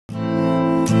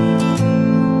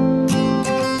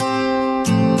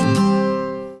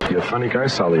funny guy,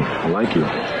 Sully. I like you.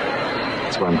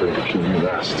 That's why I'm going to kill you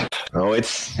last. Oh,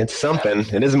 it's something.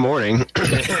 It is morning.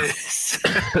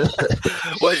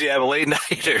 What, did you have a late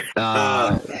night?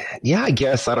 Yeah, I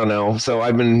guess. I don't know. So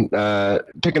I've been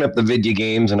picking up the video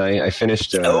games, and I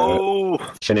finished oh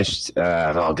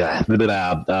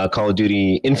god, Call of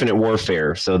Duty Infinite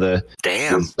Warfare. So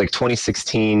like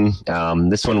 2016.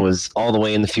 This one was all the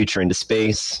way in the future into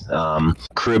space.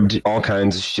 Cribbed all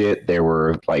kinds of shit. There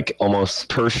were like almost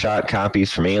per shot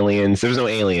copies from aliens. There was no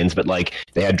aliens, but like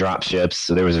they had drop ships.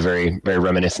 So there was a very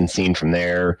reminiscent scene from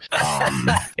there.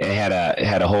 It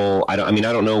had a whole. I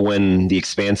don't know when the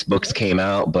Expanse books came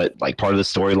out, but like part of the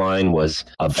storyline was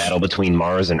a battle between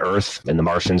Mars and Earth, and the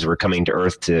Martians were coming to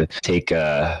Earth to take.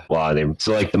 I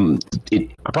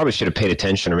probably should have paid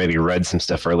attention or maybe read some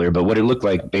stuff earlier. But what it looked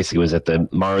like basically was that the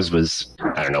Mars was,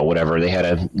 I don't know, whatever. They had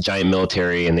a giant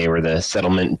military, and they were the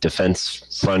settlement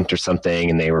defense front or something,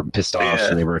 and they were pissed off,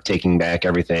 and they were taking back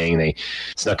everything. They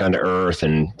snuck onto Earth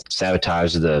and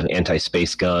sabotaged the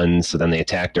anti-space guns. So then they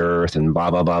attacked Earth and blah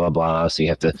blah blah blah blah. So you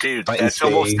have to fight in space.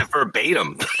 Almost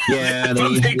verbatim. Yeah,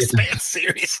 the Expanse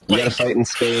series. You got to fight in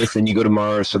space, and you go to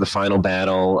Mars for the final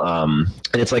battle. And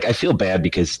it's like I feel bad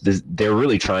because they're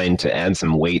really trying to add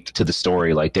some weight to the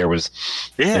story. Like there's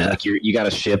like you got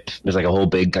a ship. There's like a whole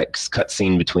big cut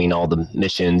scene between all the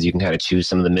missions. You can kind of choose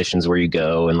some of the missions where you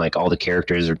go, and like all the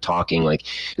characters are talking. Like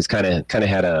it's kind of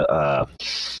had a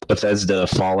Bethesda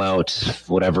Fallout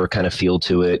whatever kind of feel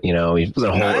to it. You know, it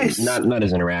wasn't not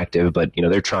as interactive, but you know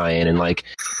they're trying, and like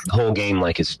the whole game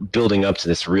like is building up to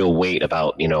this real weight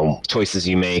about, you know, choices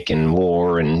you make in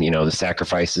war, and you know the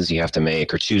sacrifices you have to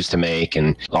make or choose to make,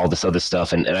 and all this other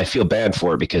stuff. And I feel bad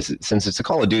for it because since it's a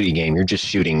Call of Duty game, you're just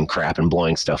shooting crap and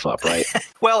blowing stuff up, right?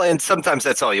 Well, and sometimes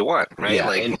that's all you want, right? Yeah,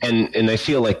 like, and I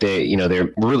feel like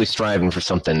they're really striving for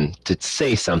something to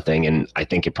say something, and I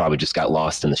think it probably just got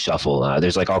lost in the shuffle.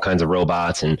 There's like all kinds of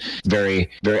robots and very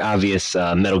obvious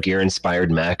Metal Gear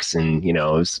inspired mechs, and you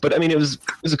know, but I mean it was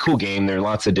a cool game. There are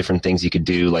lots of different things you could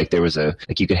do. Like there was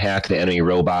you could hack the enemy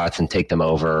robots and take them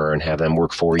over and have them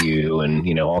work for you, and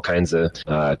you know all kinds of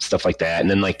stuff like that. And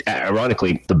then like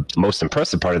ironically, the most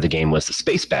impressive part of the game was the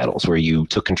space battles where you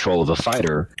took control of a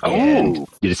fighter, and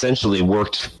it essentially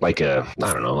worked like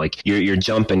like your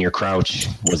jump and your crouch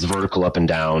was vertical up and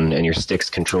down, and your sticks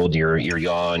controlled your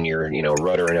yaw and your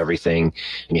rudder and everything,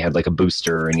 and you had like a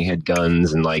booster and you had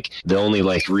guns, and like the only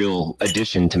like real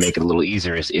addition to make it a little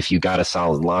easier is if you got a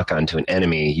solid lock onto an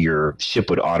enemy, your ship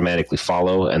would automatically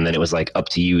follow, and then it was like up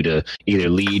to you to either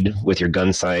lead with your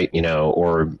gun sight,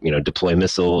 or deploy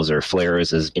missiles or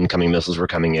flares as incoming missiles were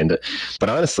coming in. But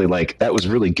honestly, like that was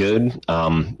really good.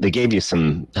 They gave you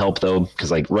some help though,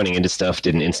 because like running into stuff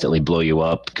didn't instantly blow you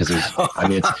up, because it's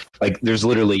like there's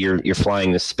literally you're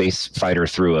flying this space fighter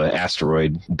through an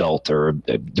asteroid belt or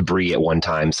debris at one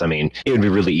time. So I mean, it would be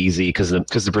really easy because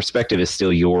the perspective is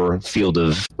still your field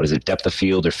of depth of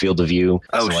field or field of view.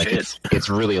 Oh, so, like, shit. It's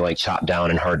really like chopped down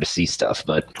and hard to see stuff.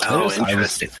 But I was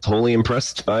totally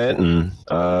impressed by it, and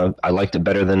I liked it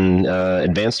better than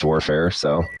Advanced Warfare.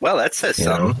 So well, that says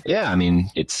something. Yeah, I mean,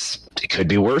 it could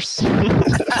be worse.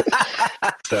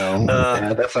 So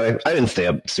that's I didn't stay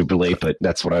up super late, but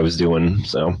that's what I was doing.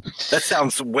 So that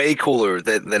sounds way cooler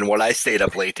than what I stayed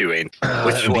up late doing,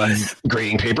 which was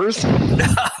grading papers.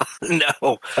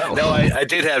 No, I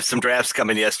did have some drafts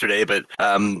coming yesterday, but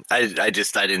I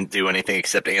didn't do anything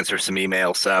except answer some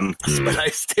emails. But I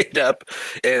stayed up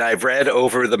and I read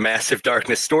over the Massive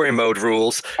Darkness story mode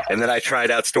rules, and then I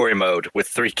tried out story mode with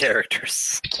 3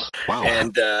 characters. Wow!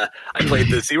 And I played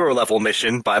the 0 level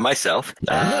mission by myself.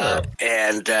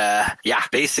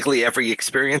 Basically every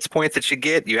experience point that you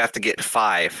get, you have to get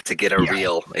 5 to get a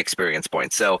real experience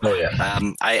point. So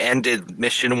I ended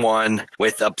mission 1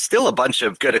 with still a bunch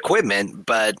of good equipment,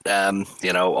 but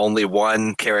only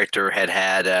one character had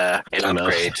an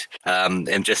upgrade,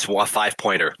 and just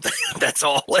 5-pointer. That's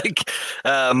all.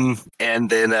 And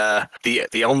then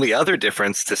the only other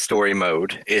difference to story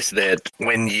mode is that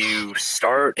when you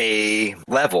start a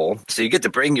level, so you get to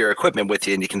bring your equipment with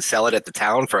you and you can sell it at the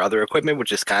town for other equipment,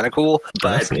 which is kind of cool.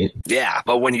 But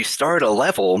but when you start a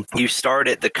level, you start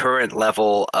at the current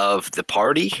level of the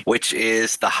party, which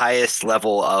is the highest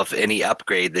level of any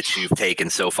upgrade that you've taken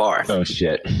so far. Oh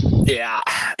shit. Yeah,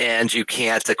 and you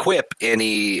can't equip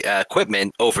any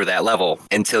equipment over that level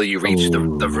until you reach the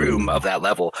room of that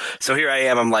level. So here I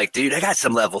am. I'm like, dude, I got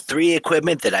some level 3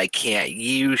 equipment that I can't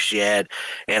use yet,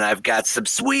 and I've got some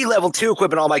sweet level 2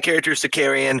 equipment all my characters to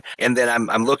carry in. And then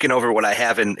I'm looking over what I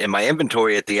have in my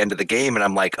inventory at the end of the game, and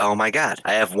I'm like, oh my god,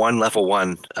 I have one level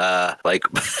 1 like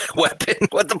weapon.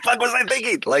 What the fuck was I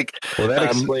thinking? Like, well,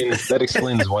 that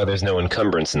explains why there's no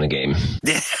encumbrance in the game.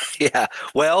 Yeah.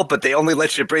 Well, but they only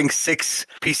let you bring 6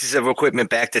 pieces of equipment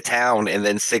back to town and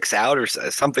then 6 out or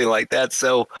something like that.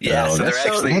 So yeah, so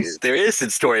there is in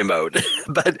story mode,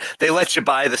 but they let you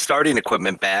buy the starting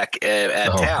equipment back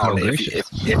at town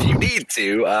if you need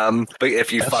to. But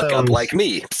if you fuck up like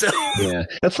me, so yeah,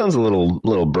 that sounds a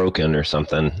little broken or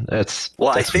something. That's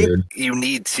I think weird. You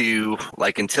need to,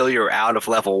 like, until you're out of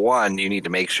level 1, you need to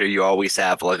make sure you always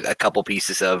have like a couple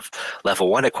pieces of level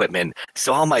 1 equipment.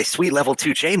 So all my sweet level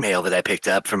 2 chainmail that I picked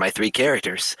up for my 3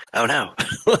 characters. Oh no.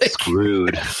 Like,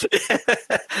 screwed.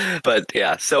 But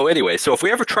yeah, so anyway, so if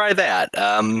we ever try that,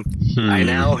 I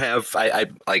now have I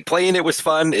like playing it was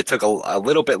fun. It took a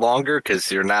little bit longer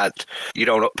because you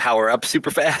don't power up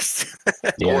super fast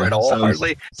or at all.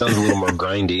 Hardly sounds a little more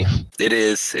grindy. It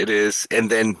is, and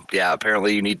then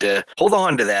apparently you need to hold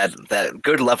on to that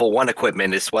good level 1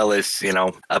 equipment as well as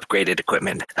upgraded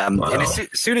equipment. Wow. And as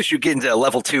soon as you get into a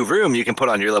level 2 room, you can put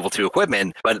on your level 2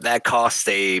 equipment, but that costs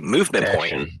a movement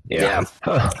point. Yeah.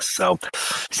 Huh. So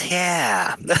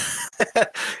yeah,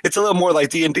 it's a little more like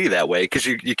D&D that way because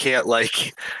you can't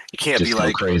just be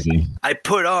like crazy. I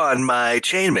put on my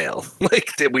chainmail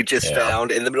like that we just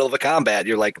found in the middle of a combat.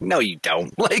 You're like, no, you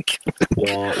don't. Like,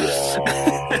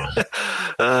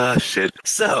 shit.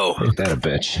 So ain't that a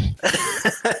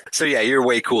bitch? So yeah, you're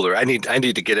way cooler. I need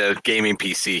to get a gaming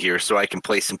PC here so I can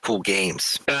play some cool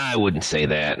games. I wouldn't say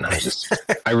that.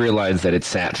 I realized that it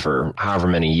sat for however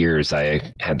many years I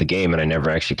had the game, and I never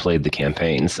actually played the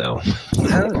campaign. So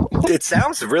it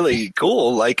sounds really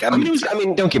cool. Like, I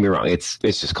mean, don't get me wrong. It's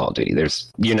just Call of Duty.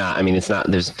 It's not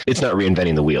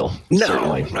reinventing the wheel.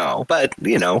 No, but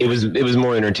it was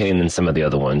more entertaining than some of the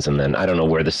other ones. And then I don't know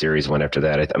where the series went after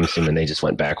that. I'm assuming they just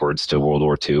went backwards to World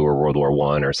War II or World War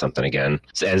I or something again.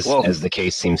 As the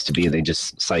case seems to be, they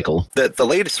just cycle. The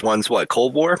latest one's what,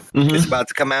 Cold War is about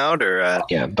to come out, or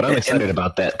yeah. But I'm excited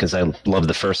about that because I love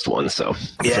the first one. So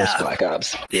first Black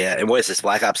Ops. Yeah, and what is this,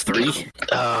 Black Ops 3?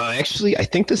 Actually, I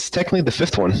think this is technically the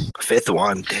 5th one. 5th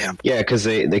one, damn. Yeah, because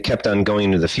they kept on going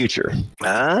into the future.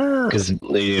 Because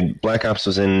Black Ops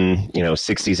was in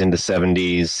 60s into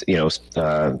 70s,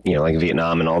 like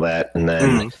Vietnam and all that, and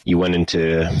then you went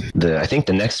into I think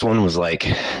the next one was like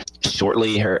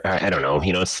shortly, or I don't know,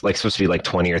 it's like supposed to be like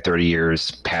 20 or 30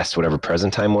 years past whatever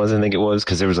present time was. I think it was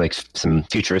because there was like some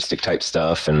futuristic type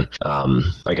stuff, and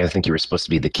like I think you were supposed to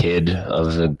be the kid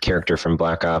of the character from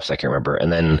Black Ops. I can't remember.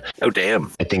 And then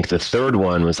I think the 3rd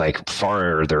one was like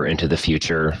farther into the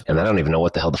future, and I don't even know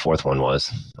what the hell the 4th one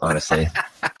was, honestly.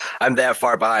 I'm that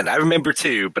far behind. I remember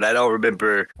 2, but I don't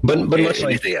remember. But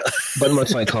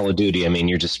much like Call of Duty, I mean,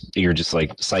 you're just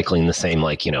like cycling the same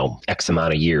X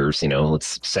amount of years,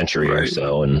 it's century or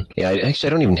so. And yeah, I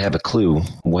don't even have a clue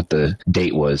what the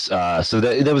date was. So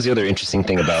that was the other interesting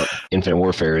thing about Infinite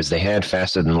Warfare is they had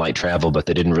faster than light travel, but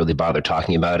they didn't really bother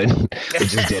talking about it. They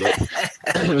just did it.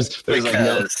 There was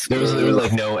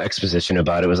like no exposition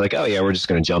about it. It was like, oh yeah, we're just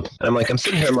gonna jump. And I'm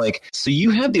sitting here, I'm like, so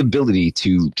you have the ability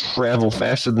to travel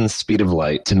faster than the speed of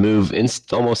light, to move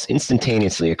almost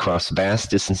instantaneously across vast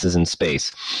distances in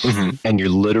space, and you're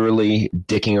literally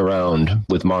dicking around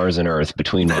with Mars and Earth,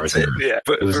 between Mars and Earth. Yeah,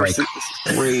 it was like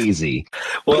crazy.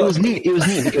 Well, it was neat. It was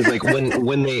neat because like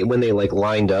when they like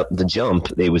lined up the jump,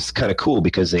 it was kind of cool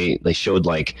because they showed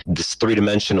like this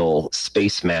 3-dimensional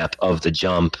space map of the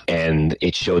jump, and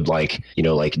it showed like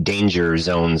like danger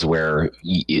zones where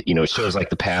it shows like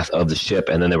the path of the ship,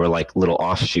 and then there were like little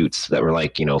offshoots that were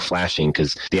like flashing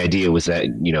because the idea was that I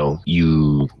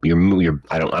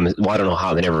don't know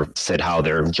how, they never said how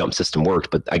their jump system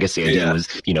worked, but I guess the idea was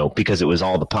because it was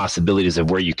all the possibilities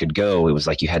of where you could go, it was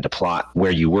like you had to plot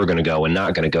where you were going to go and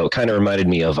not going to go. It kind of reminded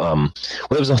me of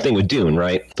there was a thing with Dune,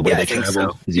 right? The way they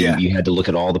traveled. So. You had to look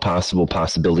at all the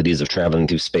possibilities of traveling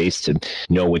through space to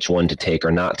know which one to take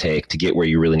or not take to get where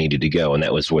you really needed to go, and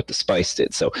that was what the Spice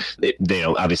did. So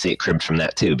obviously it cribbed from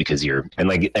that too, because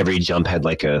like every jump had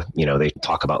like a they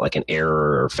talk about like an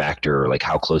error or factor or like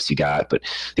how close you got. But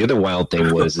the other wild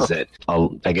thing was is that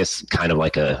I guess kind of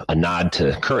like a nod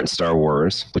to current Star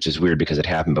Wars, which is weird because it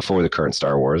happened before the current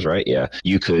Star Wars, right? Yeah,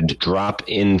 you could drop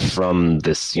in from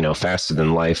this, you know, faster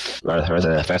than light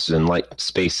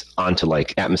space onto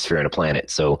like atmosphere on a planet.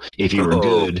 So if you were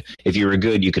good,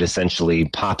 you could essentially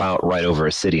pop out right over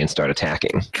a city and start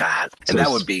attacking. God, and that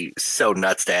would be so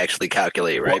nuts to actually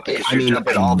calculate, right? Because you're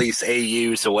jumping all these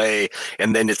AUs away,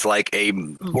 and then it's like a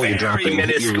very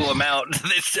minuscule amount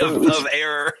of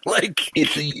error. Like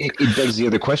it begs the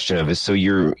other question of is so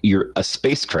you're a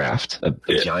spacecraft, a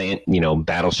giant, you know,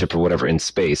 battleship or whatever in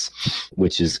space,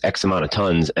 which is X amount of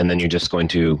tons, and then you're just going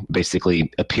to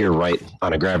basically appear right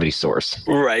on a gravity source.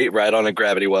 Right on a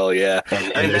gravity well, yeah.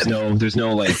 And there's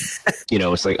no like, you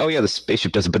know, it's like, oh yeah, the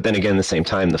spaceship does it, but then again, at the same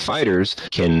time, the fighters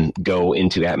can go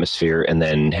into atmosphere and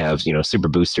then have, you know, super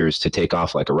boosters to take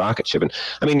off like a rocket ship. And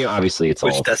I mean, you know, obviously it's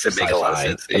which all doesn't make a lot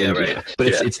of sense. But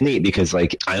it's neat because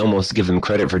like I almost give them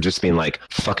credit for just being like,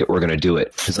 fuck it, we're gonna do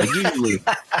it. Because like usually,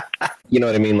 you know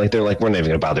what I mean? Like they're like, we're not even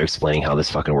gonna bother explaining how this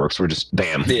fucking works. We're just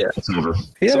bam, it's over.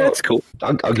 Yeah, so that's cool.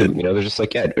 I'll give them, you know, they're just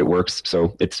like, yeah, it works.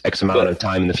 So it's X amount of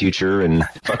time in the future, and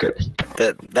fuck it.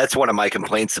 That's one of my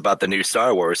complaints about the new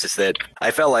Star Wars is that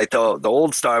I felt like the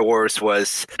old Star Wars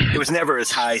was never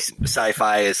as high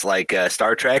sci-fi as like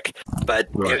Star Trek, but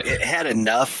it had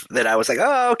enough that I was like,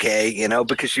 oh, okay, you know,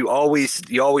 because you always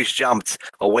jumped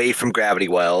away from gravity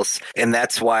wells, and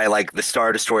that's why like the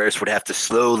Star Destroyers would have to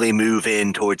slowly move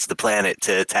in towards the planet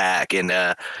to attack, and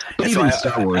but even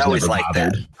Star Wars, I always liked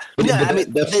that. Yeah, I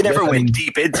mean, they never went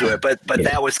deep into it, but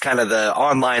that was kind of the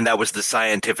online. That was the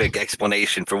scientific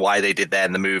explanation for why they did that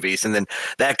in the movies, and then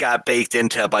that got baked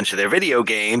into a bunch of their video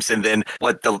games. And then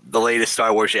what the latest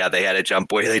Star Wars? Yeah, they had a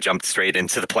jump where they jumped straight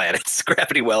into the planet's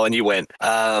gravity well, and you went,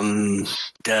 what?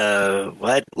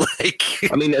 Like,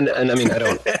 I mean, and I mean, I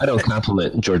don't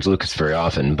compliment George Lucas very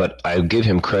often, but I give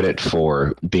him credit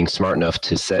for being smart enough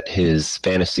to set his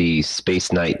fantasy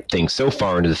space knight thing so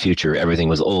far into the future, everything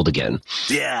was old again.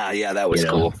 Yeah, that was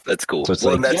cool. That's cool. So it's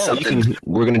like, that's something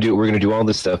we're gonna do all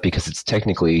this stuff because it's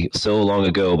technically so long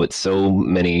ago, but so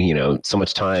many, you know, so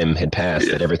much time had passed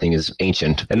that everything is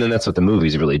ancient. And then that's what the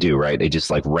movies really do, right? They just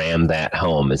like ram that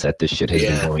home, is that this shit has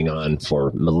been going on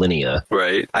for millennia.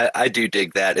 Right. I do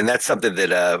dig that, and that's something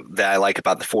that I like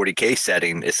about the 40K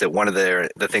setting is that one of the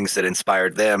things that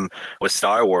inspired them was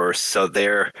Star Wars. So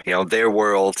their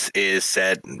world is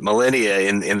set millennia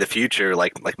in the future,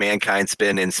 like mankind's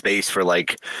been in space for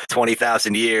like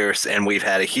 20,000 years, and we've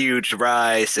had a huge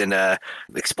rise and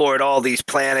explored all these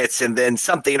planets, and then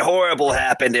something horrible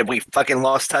happened, and we fucking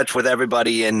lost touch with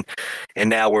everybody, and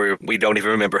now we don't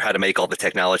even remember how to make all the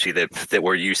technology that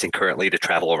we're using currently to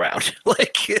travel around.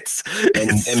 Like it's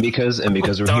because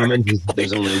we're humans,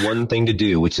 there's only one thing to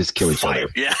do, which is kill each other.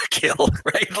 Yeah, kill,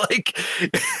 right? Like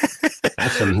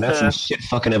that's some shit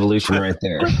fucking evolution right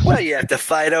there. Well, you have to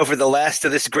fight over the last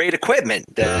of this great equipment,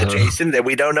 Jason, that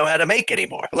we don't know how to make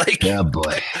anymore. Like, yeah,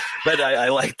 boy. But I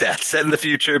like that. Set in the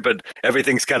future, but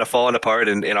everything's kind of falling apart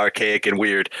and archaic and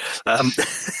weird.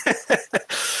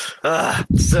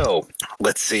 So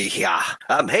let's see. Yeah.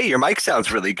 Hey, your mic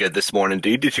sounds really good this morning,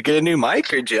 dude. Did you get a new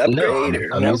mic or did you upgrade?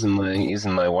 No, I'm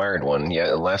using my wired one.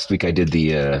 Yeah, last week I did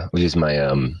we used my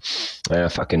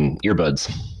fucking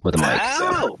earbuds with a mic.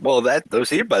 Oh, well, those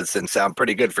earbuds didn't sound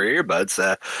pretty good for earbuds.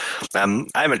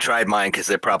 I haven't tried mine because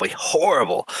they're probably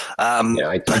horrible. Yeah,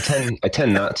 I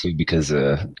tend not to because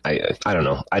I don't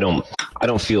know. I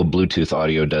don't feel Bluetooth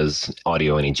audio does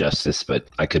audio any justice, but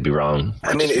I could be wrong.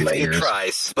 I mean, it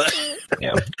tries, but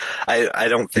yeah, I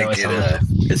don't think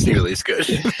it's nearly as good.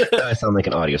 I sound like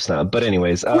an audio snob, but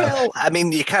anyways. Well, I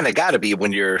mean, you kind of got to be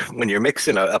when you're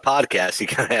mixing a podcast. You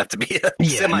kind of have to be a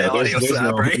semi-audio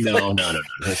snob, right? No.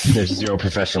 There's zero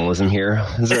professionalism here.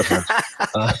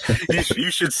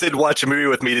 You should sit and watch a movie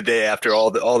with me today after all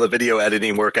the video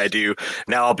editing work I do.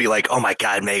 Now I'll be like, oh my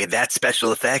God, Megan, that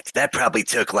special effect, that probably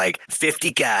took like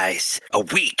 50 guys a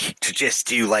week to just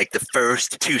do like the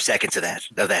first 2 seconds of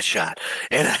that shot.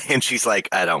 And she's like,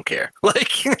 I don't care.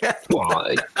 Like,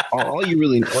 well, all you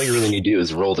really need to do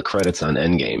is roll the credits on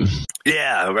Endgame.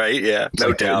 Yeah, right. Yeah,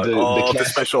 no doubt. The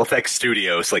special effects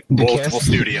studios, like multiple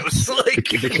studios. Like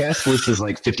the cast list is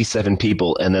like 57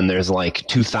 people, and then there's like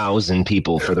 2,000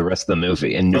 people for the rest of the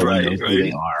movie, and no one knows who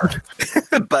they are.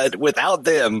 But without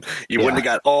them, you wouldn't have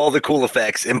got all the cool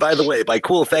effects. And by the way, by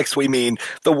cool effects, we mean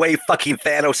the way fucking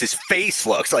Thanos' face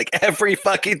looks. Like every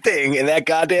fucking thing in that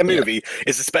goddamn movie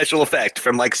is a special effect,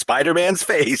 from like Spider-Man's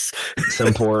face.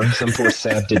 Some poor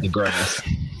sap did the grass.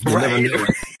 You'll never know.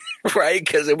 right?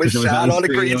 Because it was shot on a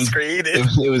green screen.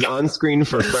 It was on screen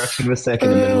for a fraction of a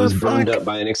second, and then it was burned up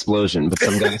by an explosion. But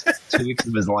some guy spent 2 weeks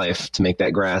of his life to make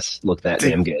that grass look that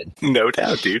damn good. No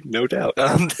doubt, dude. No doubt.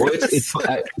 Before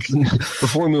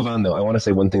we move on, though, I want to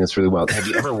say one thing that's really wild. Have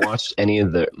you ever watched any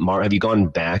of the have you gone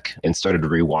back and started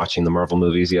rewatching the Marvel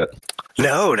movies yet?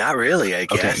 No, not really, I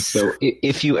guess. Okay, so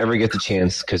if you ever get the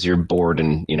chance because you're bored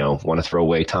and, want to throw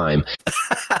away time,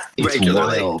 it's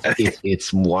wild.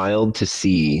 It's wild to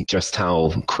see just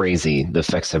how crazy the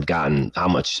effects have gotten, how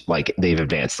much they've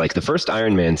advanced. Like the first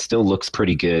Iron Man still looks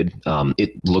pretty good.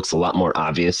 It looks a lot more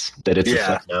obvious that it's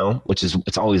effect now,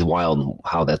 it's always wild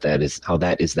how that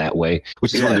is that way,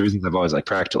 which is one of the reasons I've always liked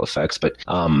practical effects. But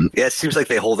it seems like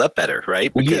they hold up better,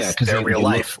 right? Because they're real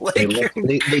life.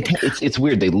 It's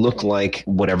weird. They look like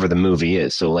whatever the movie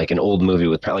is. So like an old movie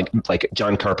with like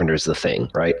John Carpenter's The Thing,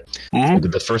 right? Mm-hmm.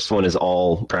 The first one is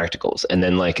all practicals, and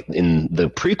then like in the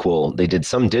prequel they did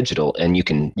some digital, and you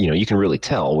can really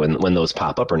tell when those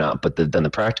pop up or not. But then the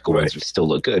practical ones still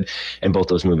look good, and both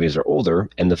those movies are older,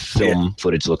 and the film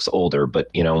footage looks older. But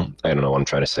I don't know what I'm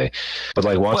trying to say. But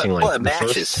like watching it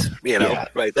matches,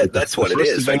 right? That's what it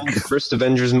is. The first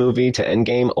Avengers movie to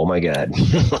Endgame, oh my god!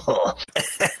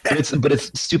 but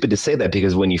it's stupid to say that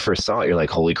because when you first saw it, you're like,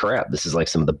 holy crap, this is like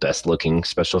some of the best looking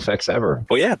special effects ever.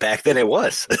 Well, yeah, back then it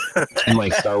was. And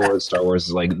like Star Wars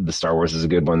is like, the Star Wars is a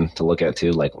good one to look at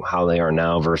too, like how they are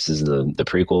now versus the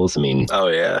prequels. I mean,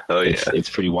 it's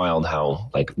pretty wild how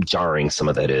like jarring some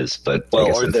of that is. But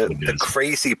or the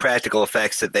crazy practical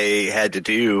effects that they had to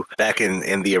do back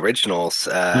in the originals,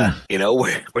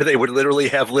 where they would literally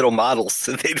have little models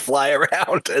that they'd fly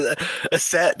around a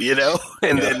set,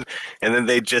 and then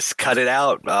they'd just cut it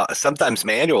out, sometimes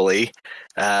manually.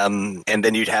 And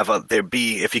then you'd have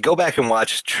if you go back and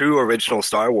watch true original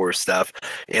Star Wars stuff,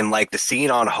 in like the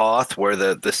scene on Hoth where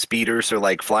the speeders are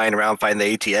like flying around finding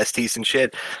the AT-STs and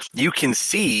shit, you can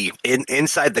see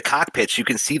inside the cockpits, you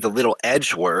can see the little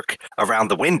edge work around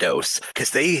the windows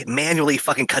because they manually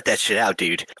fucking cut that shit out,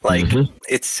 dude. Like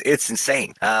it's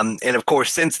insane. And of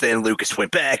course, since then Lucas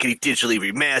went back and he digitally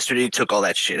remastered it. He took all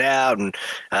that shit out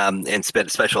and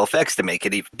spent special effects to make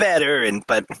it even better.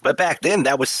 But back then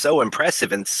that was so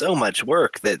impressive and so much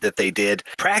work that they did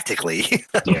practically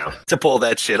to pull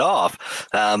that shit off.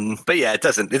 But yeah, it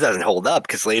doesn't hold up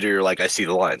because later you're like, I see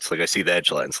the lines, like I see the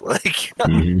edge lines, like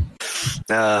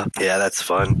that's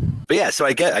fun. But yeah, so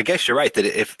I guess you're right that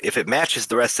if it matches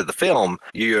the rest of the film,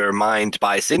 your mind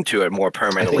buys into it more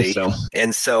permanently. I think so.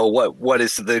 And so what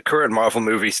is the current Marvel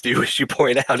movies do, as you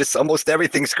point out, is almost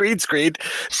everything's green screened.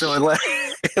 So unless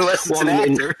it's an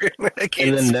actor,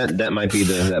 and then that might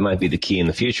be the key in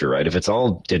the future, right? If it's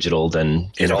all digital,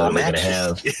 then it all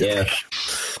matches.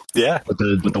 Yeah. But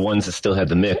the ones that still have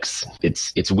the mix,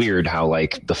 it's weird how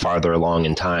like the farther along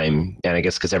in time, and I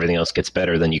guess because everything else gets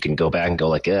better, then you can go back and go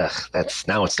like, it's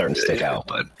starting to stick out.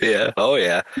 But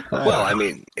well, I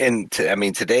mean,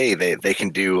 today they can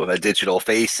do a digital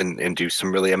face and do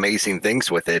some really amazing things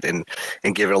with it and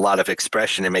give it a lot of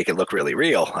expression and make it look really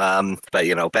real.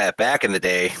 But back in the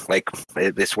day, like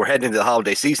we're heading into the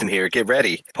holiday season here. Get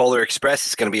ready, Polar Express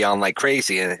is going to be on like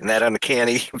crazy, and that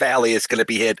uncanny valley is going to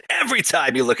be hit every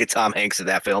time you look at Tom Hanks in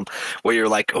that film, where you're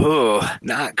like, oh,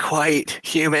 not quite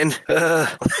human. I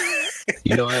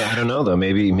don't know though.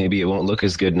 Maybe it won't look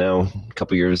as good now. A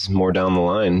couple years more down the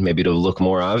line, maybe it'll look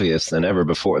more obvious than ever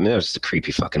before. I mean, it was just a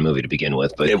creepy fucking movie to begin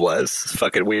with, but it was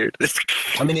fucking weird.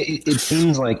 I mean, it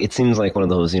seems like one of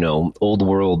those old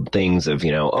world things of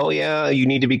oh yeah, you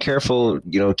need to be careful.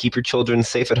 Keep your children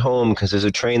safe at home because there's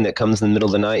a train that comes in the middle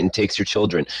of the night and takes your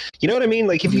children. You know what I mean?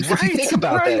 Like if you think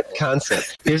about that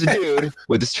concept, there's a dude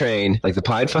with this train, like the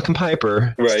Pied fucking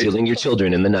Piper, stealing your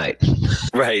children in the night.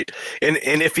 Right, and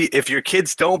if your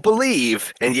kids don't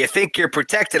believe and you think you're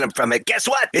protecting them from it, guess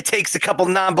what? It takes a couple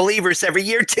non-believers every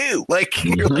year too. Like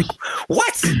you're like,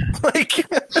 what? Like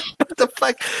what the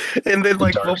fuck? And then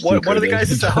like one of the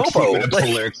guys is a hobo. Like,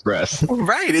 Polar Express.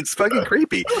 Right, it's fucking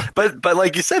creepy. But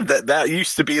like you said, that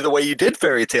used to be the way you did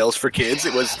fairy tales for kids.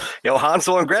 It was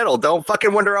Hansel and Gretel, don't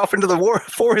fucking wander off into the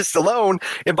forest alone.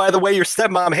 And by the way, your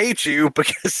stepmom hates you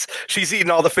because she's eating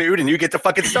all the food and you get to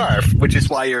fucking starve, which is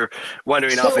why you're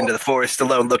wandering off into the forest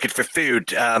alone looking for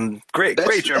food.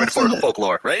 Great German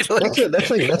folklore, right?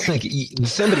 That's like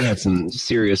somebody had some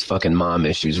serious fucking mom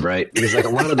issues, right? Because like a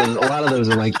lot of those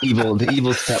are like evil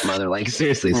evil stepmother. Like,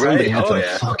 seriously, somebody had some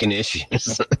fucking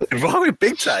issues. Wrong,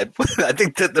 big time. I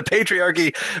think that the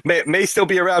patriarchy may still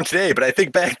be around today, but I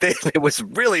think back then it was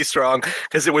really strong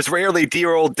because it was rarely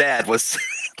dear old dad was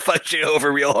fucked you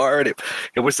over real hard.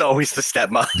 It was always the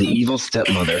stepmother. The evil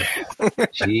stepmother.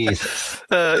 Jesus.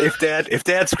 If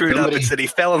dad screwed up and said he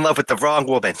fell in love with the wrong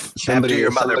woman after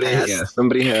your mother passed. Yeah,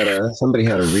 somebody had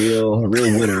a real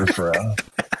winner for a...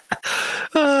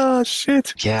 Oh,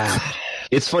 shit. Yeah.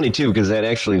 It's funny, too, because that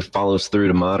actually follows through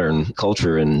to modern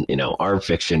culture and, our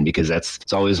fiction, because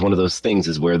it's always one of those things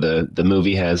is where the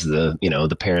movie has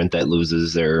the parent that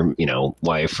loses their,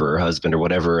 wife or husband or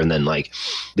whatever. And then, like,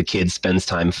 the kid spends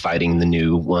time fighting the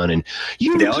new one. And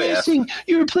you're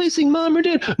replacing mom or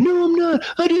dad. No, I'm not.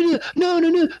 I did it. No.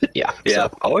 Yeah. Yeah.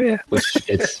 So, which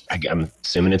I'm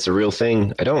assuming it's a real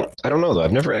thing. I don't know, though.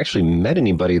 I've never actually met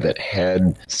anybody that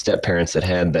had step parents that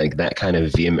had that kind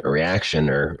of vehement reaction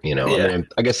or,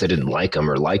 I guess I didn't like them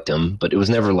or liked them, but it was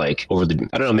never like over the,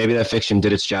 I don't know, maybe that fiction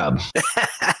did its job.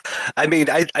 I mean,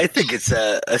 I think it's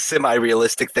a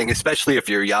semi-realistic thing, especially if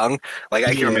you're young. Like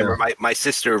I can remember my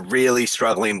sister really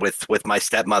struggling with my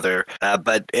stepmother.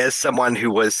 But as someone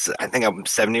who was, I think I'm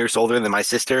 7 years older than my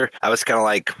sister, I was kind of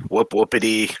like,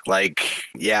 whoopity. Like,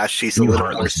 yeah, she's a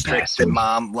little more strict than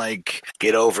mom. Like,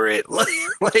 get over it.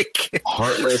 Like,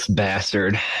 heartless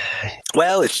bastard.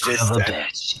 Well, it's just,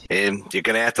 and you're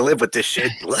going to have to live with this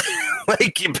shit.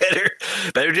 Like, you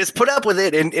better just put up with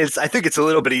it. And I think it's a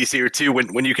little bit easier too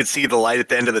when you can see the light at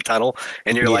the end of the tunnel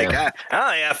and you're like,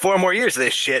 4 more years of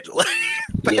this shit.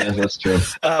 Yeah, that's true.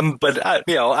 But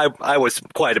I was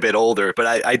quite a bit older,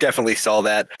 but I definitely saw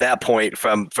that point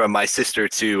from my sister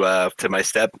to my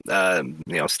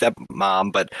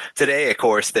stepmom. But today, of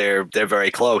course, they're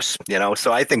very close.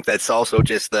 So I think that's also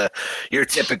just your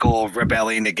typical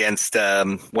rebelling against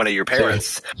one of your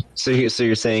parents. So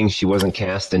you're saying she wasn't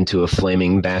cast into a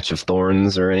flaming batch of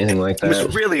thorns or anything like that? It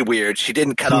was really weird. She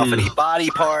didn't cut off any body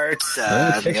parts.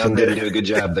 Fiction didn't do a good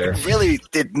job there. Really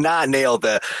did not nail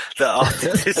the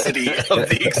authenticity of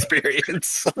the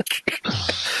experience.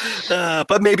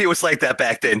 But maybe it was like that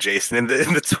back then, Jason. In the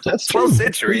 12th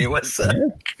century, it was.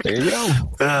 There you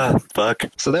go. Fuck.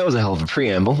 So that was a hell of a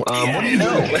preamble. What do you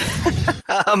know?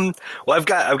 Well, I've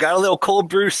got a little cold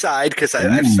brew side because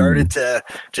I've started to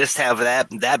just have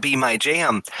that be my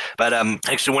jam. But I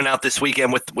actually went out this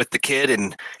weekend with the kid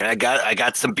and I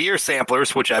got some beer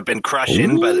samplers which I've been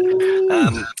crushing.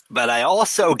 But I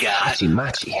also got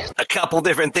a couple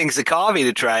different things of coffee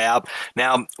to try out.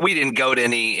 Now we didn't go to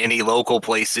any local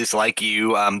places like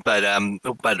you, but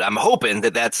I'm hoping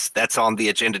that's on the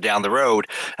agenda down the road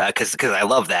because I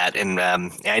love that and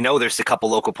I know there's a couple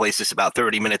local places about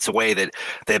 30 minutes away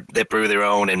that brew their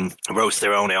own and roast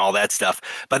their own and all that stuff.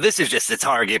 But this is just a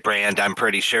Target brand, I'm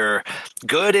pretty sure.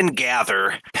 Good and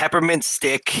Gather peppermint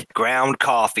stick ground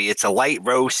coffee. It's a light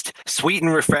roast, sweet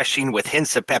and refreshing with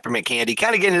hints of peppermint candy.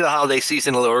 Kind of getting into the holiday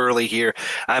season a little early here.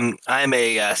 I'm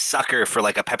a sucker for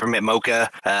like a peppermint mocha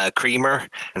creamer,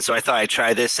 and so I thought I'd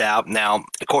try this out. Now,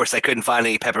 of course, I couldn't find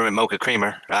any peppermint mocha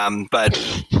creamer,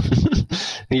 but.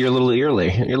 You're a little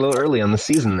early. You're a little early on the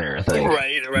season there, I think.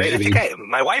 Right. Maybe. I think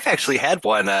my wife actually had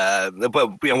one,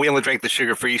 but we only drank the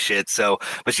sugar-free shit.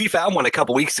 But she found one a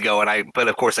couple weeks ago, but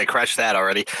of course I crushed that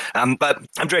already. But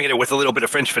I'm drinking it with a little bit of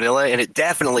French vanilla, and it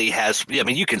definitely has. I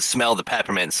mean, you can smell the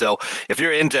peppermint. So if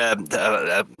you're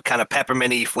into kind of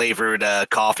pepperminty flavored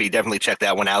coffee, definitely check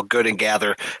that one out. Good and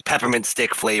Gather peppermint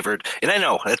stick flavored. And I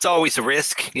know it's always a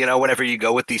risk, whenever you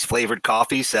go with these flavored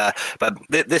coffees. But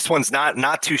this one's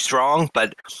not too strong,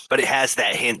 but it has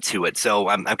that hint to it. So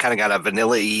I'm kind of got a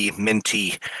vanilla-y,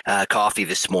 minty coffee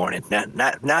this morning.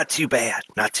 Not too bad.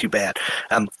 Not too bad.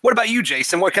 What about you,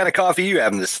 Jason? What kind of coffee are you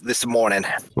having this morning?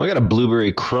 Well, I got a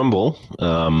blueberry crumble,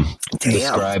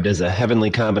 described as a heavenly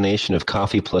combination of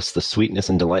coffee plus the sweetness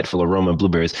and delightful aroma of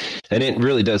blueberries. And it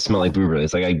really does smell like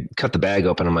blueberries. Like I cut the bag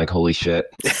open, I'm like, holy shit.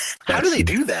 How do they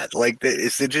do that? Like,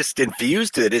 is it just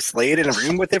infused? Did it lay it in a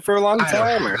room with it for a long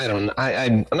time? I don't know.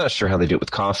 I'm not sure how they do it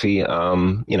with coffee.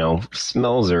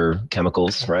 Smells are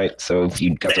chemicals, right? So if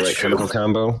you got the right chemical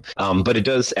combo, but it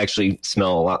does actually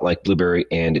smell a lot like blueberry,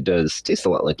 and it does taste a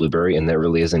lot like blueberry, and that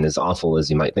really isn't as awful as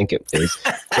you might think it is.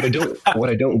 But what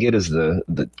I don't get is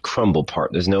the crumble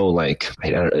part. There's no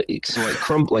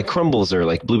crumbles are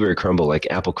like blueberry crumble, like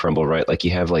apple crumble, right? Like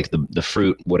you have like the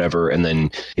fruit, whatever, and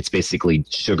then it's basically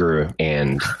sugar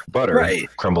and butter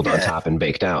crumbled on top and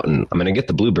baked out. And I'm gonna get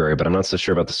the blueberry, but I'm not so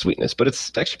sure about the sweetness. But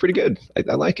it's actually pretty good.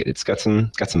 I like it. It's got some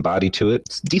got some body to it.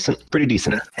 It's decent, pretty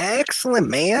decent. Excellent,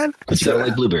 man. But you don't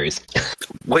like blueberries.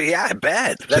 Well, yeah, I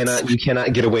bet. You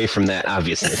cannot get away from that,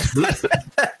 obviously.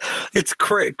 It's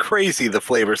crazy the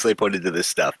flavors they put into this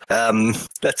stuff.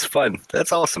 That's fun.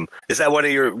 That's awesome. Is that one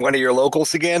of your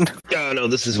locals again? Oh no,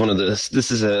 this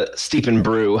is a Steep and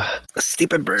Brew. A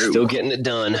Steep and Brew. Still getting it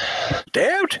done.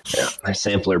 Dude. Yeah, my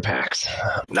sampler packs.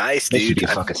 Nice, They dude. should be a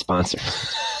fucking sponsor.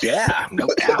 Yeah, no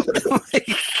doubt.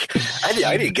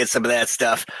 I need to get some of that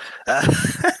stuff.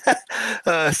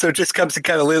 So it just comes in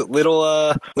kind of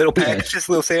little packages,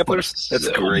 little samplers. That's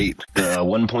great.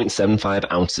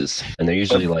 1.75 ounces, and they're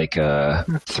usually like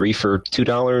 3 for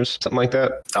 $2, something like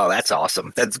that. Oh, that's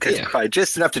awesome. That's probably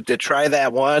just enough to try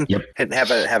that one and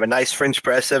have a nice French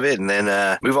press of it, and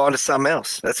then move on to something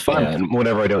else. That's fun. Yeah, and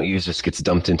whatever I don't use just gets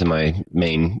dumped into my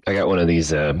main. I got one of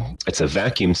these. It's a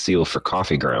vacuum seal for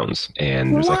coffee grounds,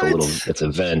 and there's like a little. It's a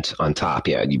vent on top.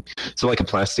 Yeah, so like a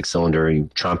plastic cylinder. You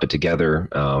tromp it together,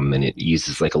 and it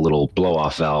uses like a little blow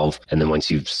off valve, and then once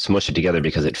you smush it together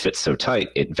because it fits so tight,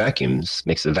 it vacuums,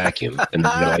 makes a vacuum, and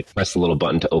then you like press the little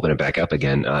button to open it back up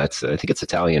again. I think it's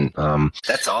Italian.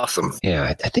 That's awesome.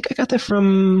 Yeah, I think I got that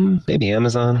from maybe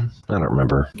Amazon. I don't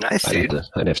remember. Nice, dude.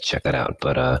 I'd have to check that out.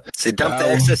 But so you dump the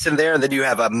excess in there, and then you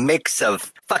have a mix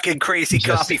of fucking crazy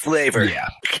coffee flavor.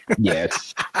 Yeah,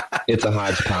 it's a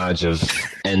hodgepodge of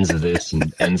ends of this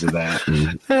and ends of that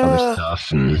and other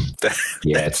stuff, and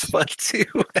it's fun too.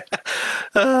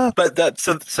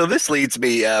 So this leads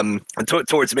me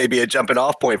towards maybe a jumping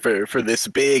off point for this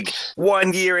big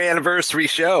 1-year anniversary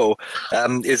show.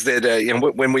 Is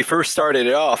that when we first started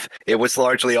it off, it was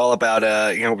largely all about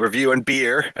reviewing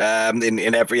beer.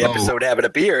 In every episode having a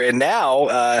beer, and now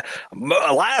a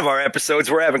lot of our episodes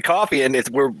we're having coffee, and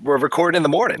we're recording in the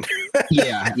morning.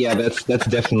 yeah, that's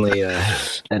definitely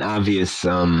an obvious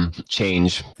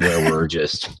change where we're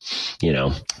just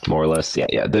more or less.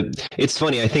 It's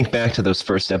funny. I think back to those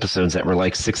first episodes that were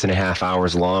like 6.5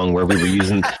 hours long, where we were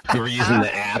using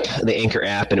the app, the Anchor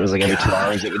app, and it was like every 2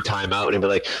 hours it would time out, and it'd be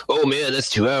like, oh man, that's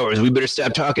 2 hours. We better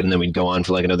stop talking. And then we'd go on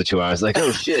for like another 2 hours. Like,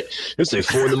 oh shit, it's like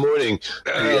 4 a.m.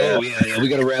 Oh yeah, we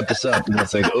gotta wrap this up. And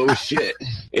it's like, oh shit,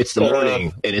 it's the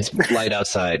morning and it's light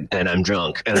outside and I'm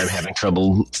drunk and I'm having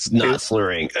trouble not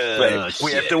slurring.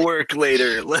 We have to work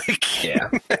later. I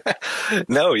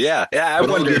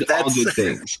wonder if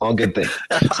that's all good things.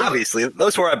 Obviously,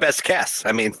 those were our best casts.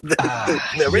 I mean,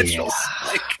 the originals.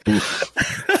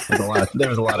 There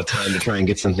was a lot of time to try and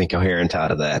get something coherent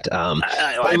out of that.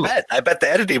 I bet the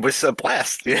editing was a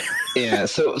blast. Yeah.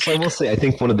 So I will say, I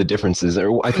think one of the differences,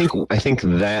 or I think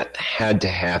that had to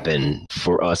happen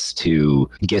for us to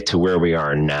get to where we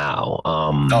are now.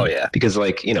 Because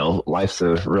life's a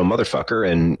real motherfucker,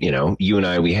 and you and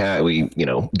I,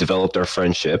 we developed our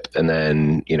friendship, and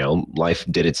then life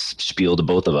did its spiel to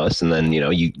both of us, and then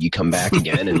you come back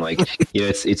again, and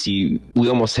we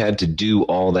almost had to do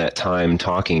all that time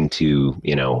talking to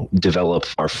develop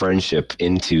our friendship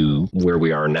into where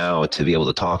we are now, to be able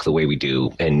to talk the way we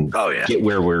do and get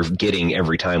where we're getting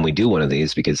every time we do one of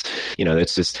these, because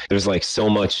it's just, there's like so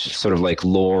much sort of like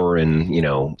lore and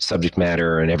subject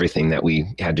matter and everything that we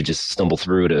had to just stumble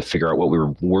through to figure out what we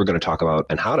were going to talk about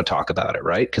and how to talk about it,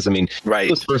 right? Because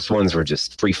those first ones were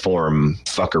just free form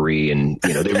fuckery, and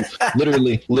they were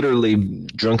literally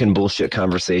drunken bullshit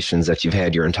conversations that you've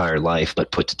had your entire life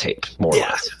but put to tape, more or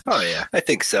less. Oh yeah, I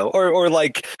think so. Or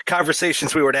like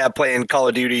conversations we would have playing Call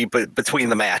of Duty, but between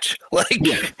the match,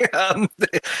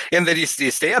 and then you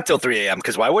stay up till 3 a.m.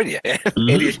 because why wouldn't you?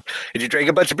 And you drink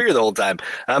a bunch of beer the whole time.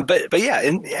 But yeah,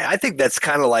 and I think that's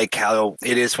kind of like how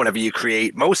it is whenever you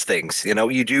create most things.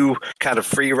 You do kind of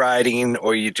free writing,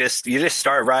 or you just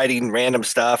start writing random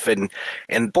stuff, and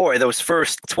boy, those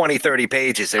first 20-30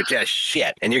 pages are just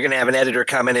shit. And you're gonna have an editor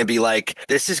come in and be like,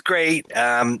 "This is great.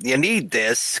 You need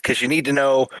this because you need to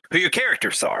know who your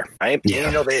characters are, right? Yeah.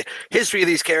 You know the history of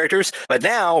these characters, but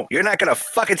now you're not gonna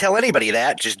fucking tell anybody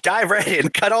that. Just dive right in,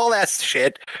 cut all that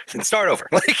shit, and start over."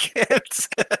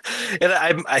 And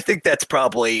I think that's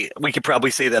we could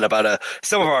probably say that about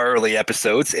some of our early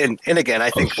episodes. And again, I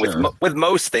think with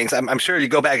most things, I'm sure you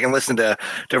go back and listen to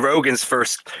Rogan's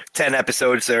first 10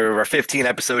 episodes or 15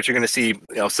 episodes, you're going to see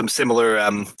some similar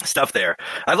stuff there.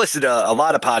 I've listened to a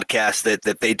lot of podcasts that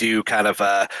that they do kind of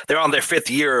they're on their 5th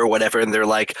year or whatever, and they're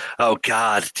like, oh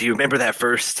God, do you remember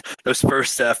those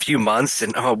first few months,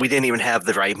 and we didn't even have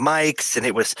the right mics, and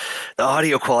the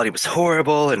audio quality was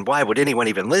horrible, and why would anyone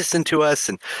even listen to us?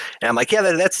 And I'm like, yeah,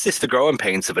 that's just the growing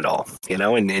pains of it all, you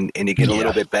know, and you get a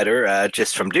little bit better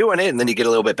just from doing it, and then you get a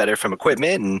little bit better from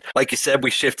equipment, and like you said,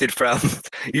 we shifted from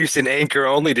using Anchor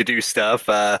only to do stuff,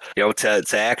 you know,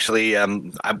 to actually, I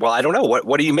don't know,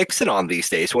 what are you mixing on these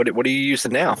days? What are you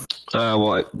using now?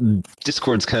 Well,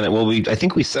 Discord's kind of, I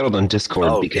think we settled on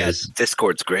Discord because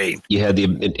Discord's great. You had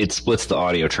it splits the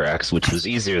audio tracks, which was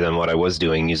easier than what I was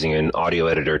doing using an audio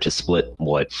editor to split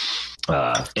what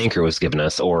Anchor was giving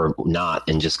us or not,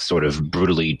 and just sort of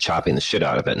brutally chopping the shit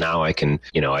out of it. Now I can,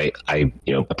 you know, I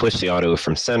push the audio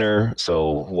from center,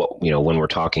 so what, you know, when we're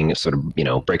talking, it sort of, you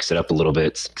know, breaks it up a little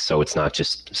bit, so it's not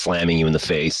just slamming you in the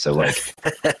face. So like,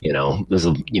 you know,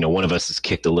 one of us is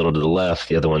kicked a little to the left,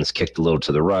 the other one's kicked a little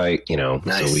to the right, you know,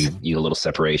 nice. So we need a little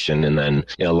separation, and then,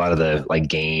 you know, a lot of the like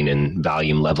gain and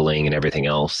volume leveling and everything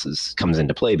else comes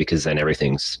into play because then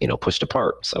everything's, you know, pushed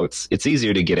apart. So it's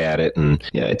easier to get at it, and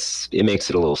yeah, it makes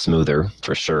it a little smoother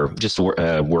for sure. Just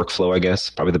workflow, I guess,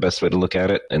 probably the best way to look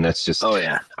at it. And that's just,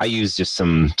 I use just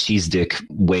some cheese dick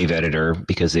wave editor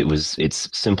because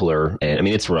it's simpler. And I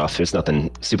mean, it's rough. There's nothing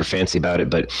super fancy about it,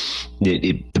 but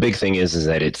the big thing is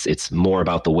that it's more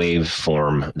about the wave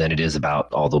form than it is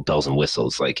about all the bells and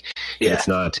whistles. Like, it's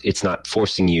not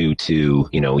forcing you to,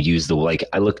 you know, use like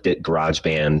I looked at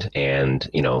GarageBand, and,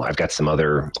 you know, I've got some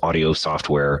other audio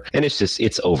software, and it's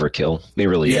overkill. It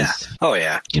really is. Oh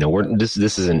yeah. You know, this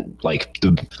isn't like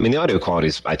the audio quality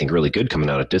is, I think, really good coming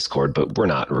out of Discord, but we're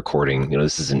not recording, you know,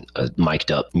 this isn't a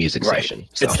mic'd up music session.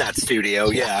 So. It's not studio.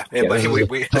 We this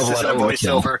is a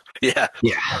voiceover. Yeah.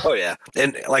 Oh yeah.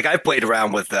 And like I played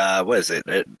around with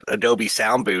Adobe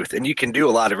Sound Booth, and you can do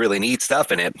a lot of really neat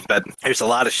stuff in it, but there's a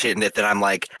lot of shit in it that I'm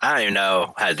like, I don't even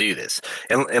know how to do this.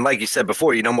 And like you said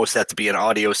before, you'd almost have to be an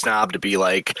audio snob to be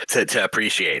like to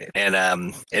appreciate it.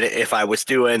 And if I was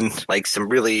doing like some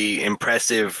really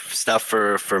impressive stuff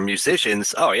for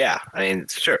musicians, I mean,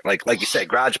 sure, like you said,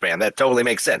 GarageBand, that totally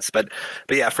makes sense. But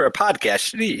yeah, for a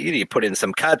podcast, you need to put in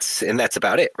some cuts, and that's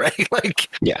about it, right? Like,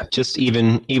 yeah, just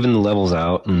even the levels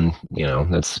out, and you know,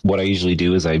 that's what I usually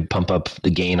do is I pump up the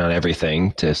gain on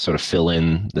everything to sort of fill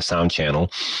in the sound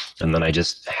channel, and then I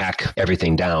just hack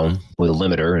everything down with a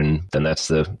limiter, and then that's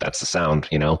the sound.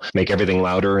 You know, make everything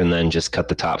louder, and then just cut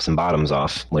the tops and bottoms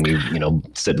off when you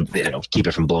keep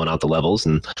it from blowing out the levels,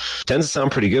 and it tends to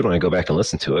sound pretty good when I go back and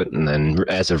listen to it. And then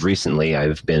as of recently,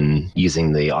 I've been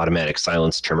using the automatic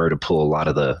silence trimmer to pull a lot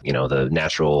of the, you know, the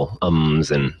natural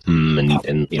ums and you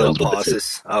know, little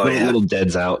pauses, little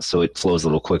deads out, so it flows a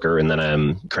little quicker. And then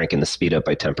I'm cranking the speed up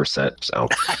by 10%. So,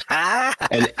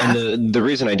 and the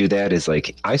reason I do that is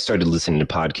like I started listening to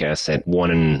podcasts at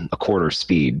 1 1/4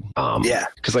 speed.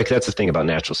 Because like that's the thing about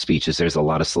natural speech is there's a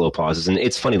lot of slow pauses, and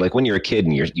it's funny. Like when you're a kid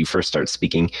and you first start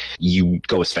speaking, you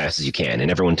go as fast as you can,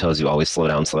 and everyone tells you always slow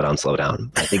down, slow down, slow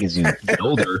down. I think as you get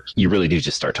older, you really do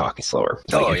just start talking slower.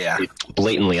 Like it's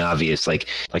blatantly obvious. Like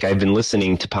I've been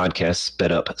listening to podcasts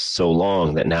sped up so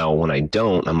long that now when I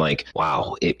don't, I'm like,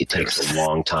 wow, it takes a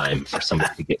long time for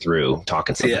somebody to get through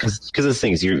talking something. Because the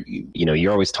thing is,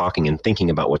 you're always talking and thinking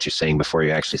about what you're saying before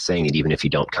you're actually saying it, even if you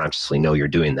don't consciously know you're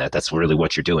doing that. That's really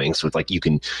what you're doing. So it's like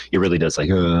it really does like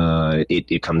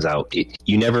it comes out.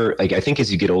 You never, like, I think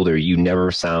as you get older, you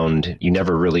never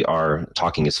really are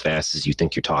talking as fast as you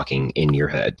think you're talking in your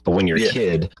head. But when you're a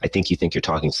kid, I think you think you're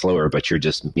talking slower, but you're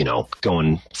just, you know,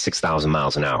 going 6,000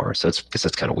 miles an hour. So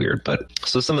that's kind of weird. But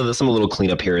so some little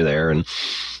cleanup here or there, and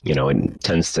you know, it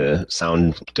tends to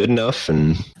sound good enough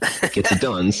and gets it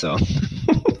done. So.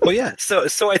 Well, yeah.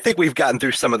 So I think we've gotten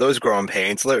through some of those growing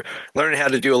pains. Learning how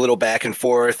to do a little back and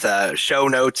forth. Show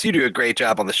notes. You do a great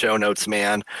job on the show notes,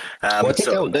 man. That's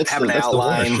an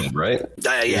outline, the right?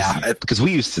 Yeah. Because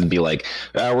we used to be like,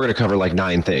 we're going to cover like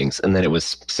 9 things, and then it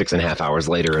was 6.5 hours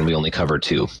later, and we only covered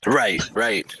 2. Right.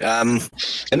 And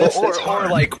that's or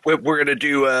like we're going to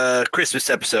do a Christmas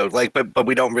episode, like, but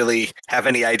we don't really have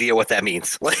any idea what that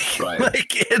means. Well,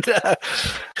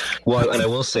 and I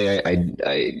will say,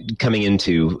 I coming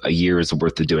into a year's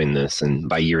worth of doing this, and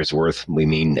by year's worth we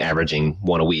mean averaging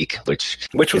 1 a week,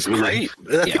 which was great.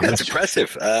 I think that's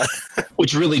impressive.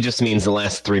 Which really just means the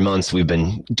last 3 months we've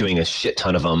been doing a shit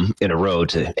ton of them in a row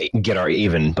to get our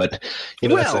even. But you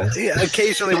know,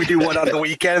 occasionally we do one on the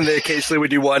weekend, and occasionally we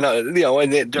do one,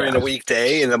 during the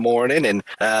weekday in the morning, and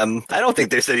I don't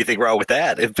think there's anything wrong with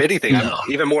that. If anything, I'm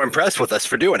even more impressed with us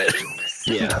for doing it.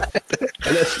 Yeah,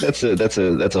 and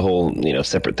that's a whole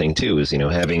separate thing too. Is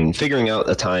figuring out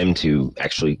a time to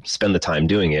actually spend the time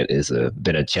doing it is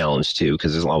been a challenge too,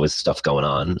 because there's always stuff going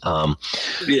on.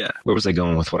 Where was I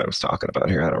going with what I was talking about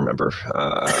here? I don't remember.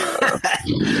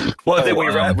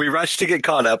 We rushed to get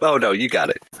caught up. Oh no, you got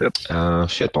it.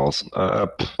 Shitballs.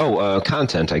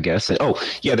 Content, I guess.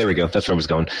 There we go. That's where I was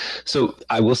going. So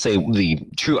I will say the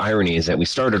true irony is that we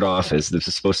started off as this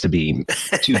is supposed to be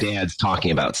two dads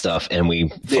talking about stuff, and we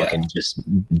fucking just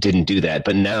didn't do that.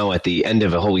 But now at the end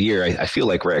of a whole year, I feel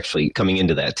like we're actually coming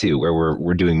into that too, where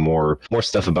we're doing more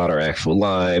stuff about our actual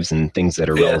lives and things that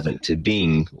are relevant to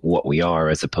being what we are,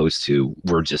 as opposed to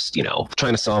we're just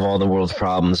trying to solve all the world's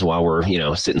problems while we're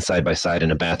sitting side by side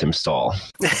in a bathroom stall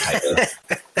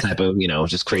type of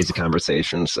just crazy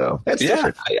conversation. So that's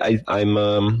different.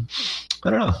 I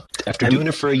don't know. After doing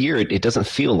it for a year, it doesn't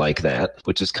feel like that,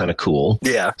 which is kind of cool.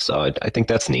 Yeah. So I think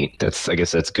that's neat. I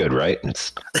guess that's good, right?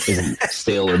 It isn't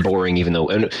stale or boring, even though,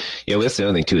 and that's the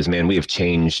other thing too, is man, we have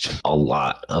changed a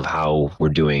lot of how we're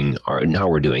doing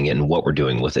it and what we're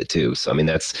doing with it too. So, I mean,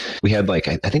 we had I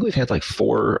think we've had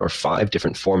 4 or 5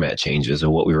 different format changes of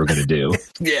what we were going to do.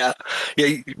 Yeah.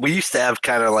 We used to have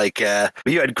kind of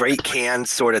you had great canned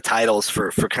sort of titles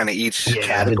for kind of each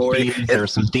category. There were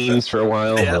some themes for a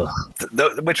while. Yeah.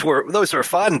 Those were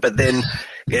fun, but then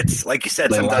it's like you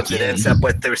said, sometimes it ends up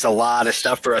with there's a lot of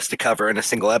stuff for us to cover in a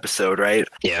single episode, right?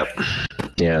 Yeah.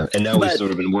 And now we've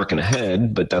sort of been working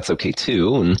ahead, but that's okay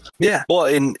too. And well,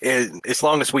 and as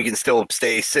long as we can still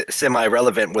stay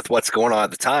semi-relevant with what's going on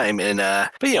at the time, and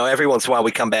but every once in a while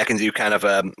we come back and do kind of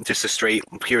just a straight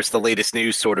here's the latest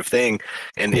news sort of thing,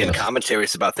 and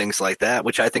commentaries about things like that,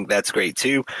 which I think that's great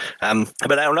too.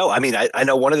 But I don't know. I mean, I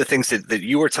know one of the things that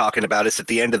you were talking about is at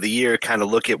the end of the year, kind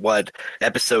of look at what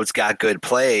episodes got good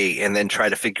play, and then try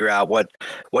to figure out what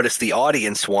does the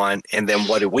audience want, and then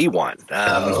what do we want.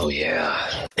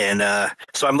 And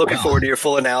so I'm looking forward to your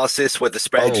full analysis with a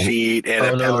spreadsheet and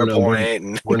a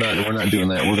PowerPoint. We're not doing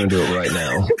that. We're going to do it right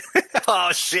now.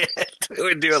 Oh shit!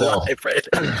 We're doing live right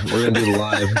now. We're going to do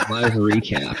live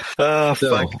recap. Oh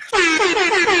fuck.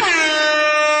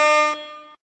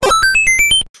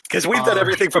 Because we've done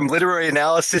everything from literary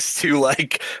analysis to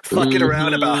fucking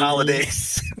around about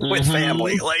holidays with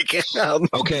family.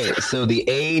 Okay, so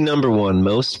the number 1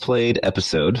 most played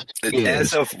episode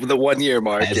as of the 1 year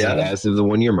mark. As of the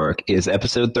 1 year mark is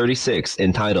episode 36,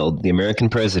 entitled "The American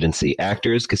Presidency: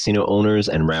 Actors, Casino Owners,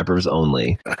 and Rappers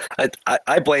Only."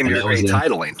 I blame your great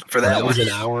titling for that. That was an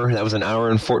hour. That was an hour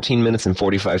and 14 minutes and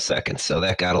 45 seconds. So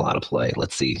that got a lot of play.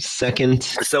 Let's see. Second.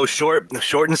 So short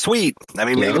and sweet. I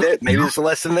mean, maybe there's a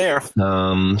lesson there.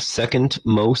 Second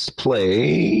most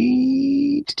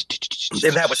played.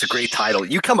 And that was a great title.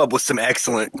 You come up with some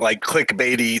excellent,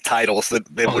 clickbaity titles that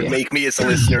would make me as a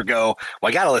listener go, well,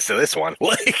 I got to listen to this one.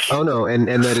 Oh, no. And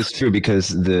that is true, because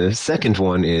the second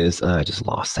one is, I just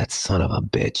lost that son of a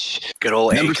bitch. Good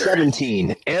old Number Anchor.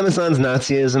 17, Amazon's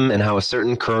Nazism and how a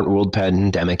certain current world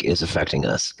pandemic is affecting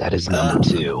us. That is number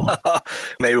 2.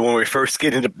 Maybe when we first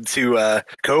get into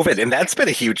COVID, and that's been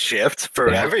a huge shift for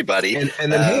everybody. And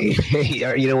then,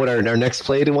 hey, you know what? Our next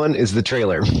played one is the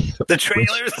trailer. The trailer,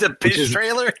 the pitch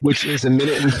trailer? Which is 1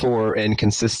 minute and 4 and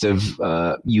consists of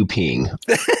you peeing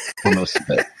for most of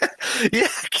it. Yeah,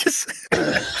 because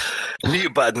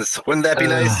mute buttons. Wouldn't that be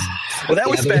nice? Well, that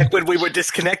was back when we were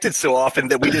disconnected so often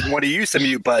that we didn't want to use the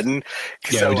mute button.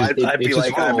 So I'd be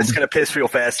like, I'm just going to piss real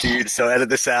fast, dude, so edit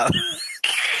this out.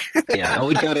 Yeah,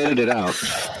 we got to edit it out.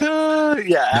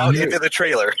 Out into the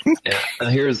trailer. Now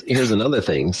here's another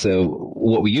thing. So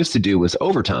what we used to do was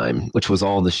overtime, which was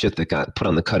all the shit that got put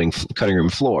on the cutting room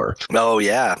floor. Oh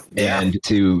yeah. And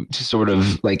to sort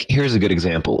of here's a good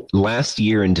example. Last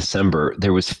year in December,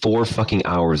 there was 4 fucking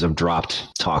hours of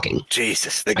dropped talking.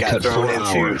 Jesus, they got thrown into.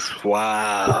 Hours.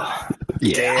 Wow.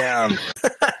 Yeah. Damn.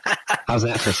 How's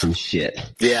that for some shit?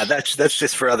 Yeah, that's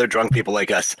just for other drunk people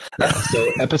like us.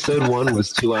 So episode 1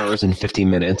 was 2 hours and 50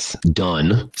 minutes.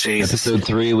 Done. Jesus. Episode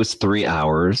 3 was 3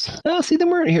 hours. Oh, see, then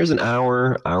here's an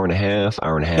hour and a half.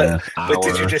 But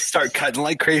did you just start cutting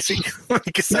like crazy? No,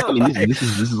 I mean, this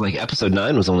is episode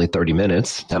 9 was only 30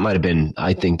 minutes. That might have been,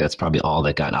 I think that's probably all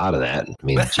that got out of that. I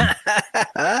mean,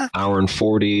 hour and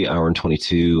 40, hour and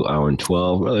 22, hour and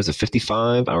 12. Well, there's a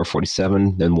 55, hour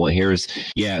 47. Then here's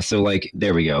Yeah, so like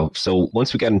there we go. So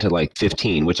once we got into like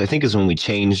 15, which I think is when we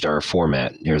changed our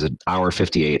format. There's an hour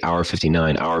 58, hour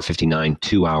 59, hour 59,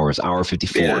 2 hours, hour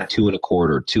 54, Yeah.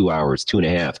 2.25, 2 hours,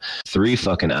 2.5, 3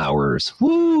 fucking hours.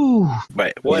 Woo!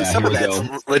 Right. Well, and Yeah, some of here we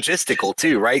that's logistical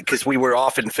too, right? Because we were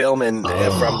often filming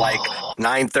from like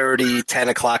 9:30, 10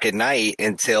 o'clock at night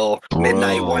until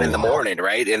midnight, 1 in the morning,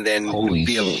 right? And then Holy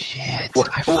be- shit! What-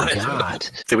 I forgot.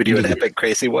 Did we do an epic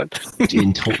crazy one?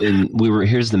 We were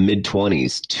here's the mid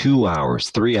 20s, 2 hours,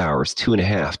 3 hours,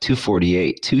 2.5,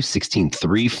 2:48, 2:16,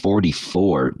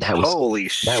 3:44. That was Holy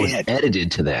that was shit!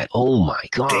 edited to that. Oh my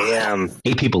god! Damn.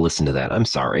 8 people listen to that. I'm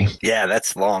sorry. Yeah,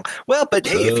 that's long. Well, but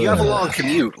hey, if you have a long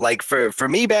commute, like for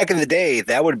me back in the day,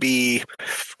 that would be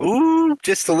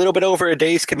just a little bit over a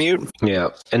day's commute. Yeah,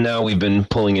 and now we've been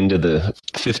pulling into the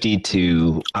 50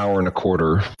 to hour and a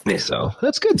quarter. Yeah. So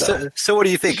that's good though. So what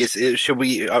do you think? Should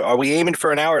we are we aiming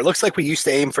for an hour? It looks like we used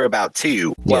to aim for about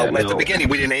 2. Well, Yeah, at the no. beginning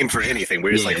we didn't aim for anything.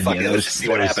 We were just Yeah, like, fuck yeah, it, that let's was- just see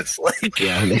that what was- happens. Like,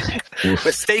 Yeah.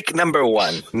 mistake number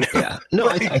 1. Yeah, no,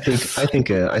 I think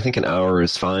an hour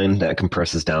is fine. That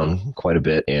compresses down quite a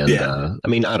bit, and Yeah. I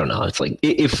mean, I don't know. It's like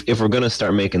if we're gonna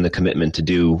start making the commitment to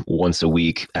do once a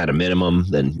week at a minimum,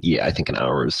 then yeah, I think an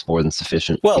hour is more than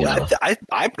sufficient. Well, you know?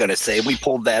 I'm going to say we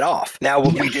pulled that off. Now,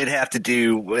 we did have to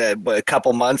do a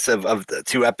couple months of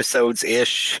 2 episodes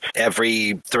ish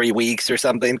every 3 weeks or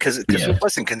something because Yeah. it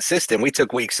wasn't consistent. We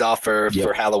took weeks off for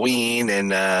Halloween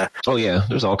and Oh yeah,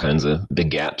 there's all kinds of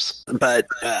big gaps.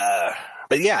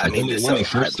 but yeah, I When mean, we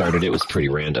first started, it was pretty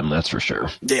random. That's for sure.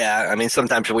 yeah, I mean,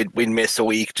 sometimes we'd miss a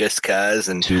week just cause,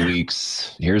 and 2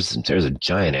 weeks. There's a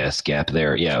giant ass gap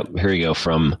there. Yeah, here you go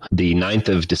from the 9th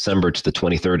of December to the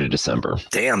 23rd of December.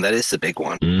 damn, that is the big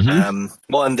one. Mhm.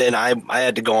 Well, and then I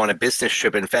had to go on a business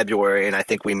trip in February, and I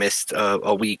think we missed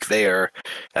a week there.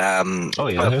 Oh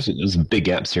yeah, there's big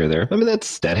gaps here or there. I mean,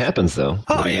 that happens though.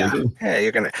 Oh What are you yeah, gonna do? yeah.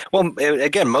 You're gonna. Well,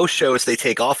 again, most shows they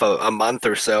take off a month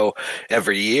or so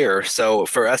every year. So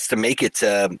for us to make it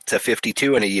to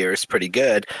 52 in a year is pretty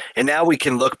good. And now we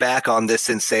can look back on this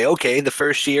and say, okay, the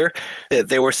first year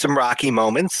there were some rocky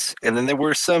moments, and then there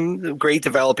were some great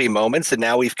developing moments, and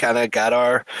now we've kind of got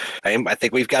our. I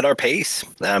think we've got our pace.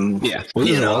 Yeah, well,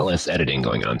 there's a lot less editing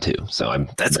going on too, so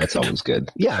that's good. always good.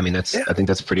 Yeah, I mean I think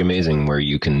that's pretty amazing where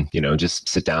you can just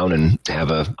sit down and have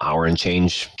a hour and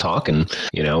change talk, and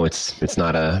it's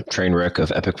not a train wreck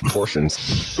of epic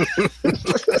proportions.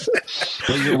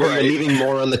 We're leaving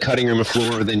more on the cutting room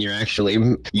floor than you're actually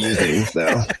using.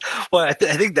 So, well, I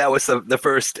think that was the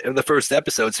first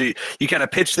episode. So you kind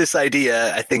of pitched this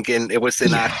idea. I think it was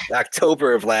in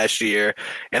October of last year,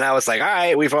 and I was like, all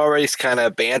right, we've already kind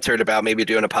of bantered about maybe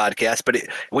doing a podcast, but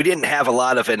we didn't have a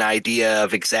lot of an idea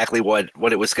of exactly what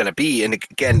it was going to be. And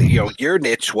again, your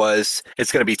niche was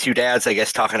it's going to be 2 dads, I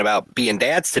guess, talking about being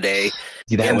dads today.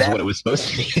 that was what it was supposed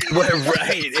to be.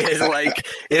 Right. It's like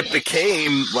it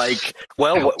became like,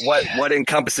 well, what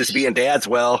encompasses being dads?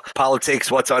 Well,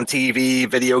 politics, what's on TV,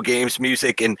 video games,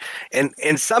 music, and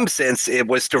in some sense it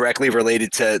was directly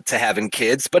related to having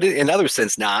kids, but in other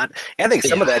sense not. And I think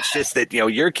some of that's just that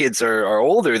your kids are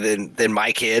older than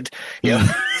my kid,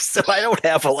 so I don't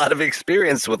have a lot of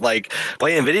experience with like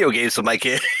playing video games with my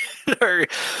kid.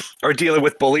 or dealing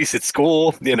with bullies at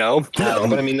school, No,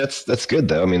 but I mean that's good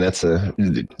though. I mean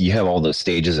you have all those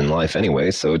stages in life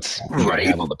anyway, so it's you Right.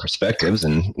 have all the perspectives,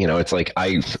 and it's like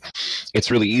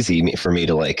it's really easy for me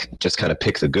to like just kind of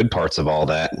pick the good parts of all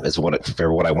that as what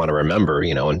I want to remember,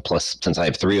 and plus since I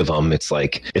have 3 of them, it's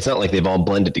like it's not like they've all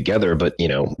blended together, but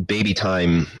baby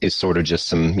time is sort of just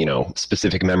some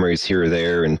specific memories here or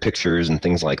there and pictures and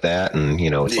things like that, and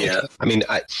it's like I mean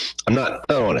I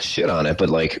don't want to shit on it, but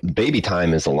like baby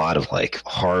time is a lot of like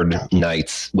hard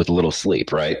nights with little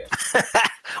sleep, right?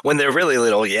 When they're really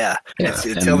little, yeah. It's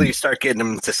until and- you start getting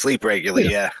them to sleep regularly,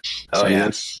 yeah. So, Oh I mean,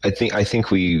 yeah. I think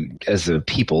we, as a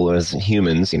people, as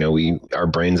humans, our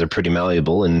brains are pretty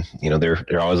malleable, and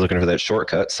they're always looking for that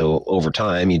shortcut. So over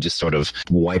time, you just sort of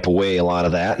wipe away a lot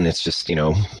of that, and it's just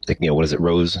like what is it,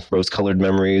 rose-colored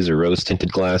memories or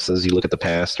rose-tinted glasses? You look at the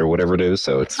past or whatever it is.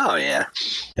 So it's Oh yeah.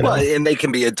 You know? Well, and they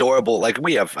can be adorable. Like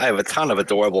I have a ton of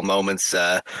adorable moments,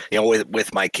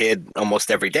 with my kid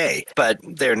almost every day, but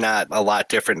they're not a lot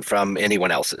different from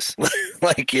anyone else's.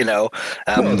 Like well,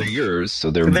 they're yours, so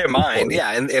they're they're more fine.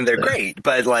 Yeah, and they're great,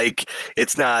 but like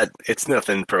it's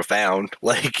nothing profound.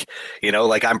 Like,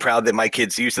 like I'm proud that my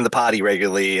kid's using the potty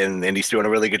regularly and he's doing a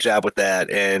really good job with that.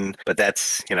 But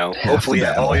that's, hopefully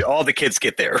all the kids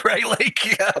get there, right? Like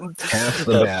half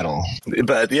the battle.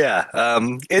 But yeah,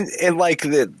 and like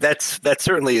that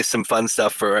certainly is some fun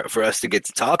stuff for us to get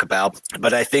to talk about.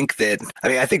 But I think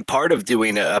part of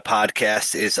doing a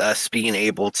podcast is us being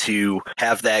able to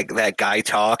have that guy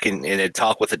talk and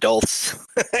talk with adults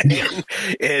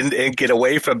and get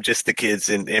away from just the kids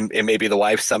and maybe the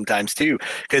wife sometimes too.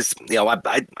 Because,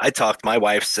 I talked my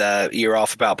wife's ear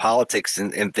off about politics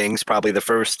and things probably the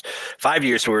first 5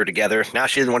 years we were together. Now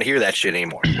she doesn't want to hear that shit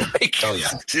anymore. Like, oh,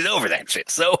 yeah. She's over that shit.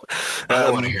 So I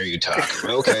don't want to hear you talk.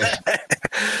 Okay.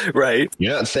 Right.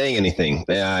 You're not saying anything.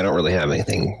 Yeah, I don't really have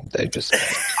anything. I'm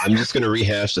just going to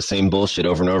rehash the same bullshit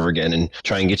over and over again and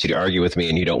try and get you to argue with me,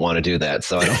 and you don't want to do that.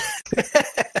 So I don't.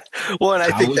 Well, and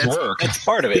I think that's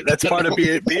part of it. That's part of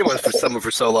being with someone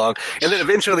for so long. And then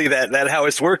eventually that how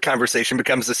it's work conversation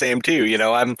becomes the same too.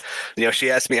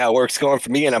 She asked me how work's going for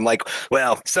me, and I'm like,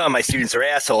 well, some of my students are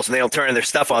assholes and they don't turn in their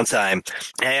stuff on time.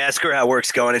 And I ask her how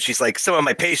work's going, and she's like, some of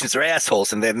my patients are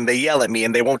assholes and then they yell at me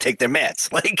and they won't take their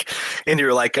meds. Like, and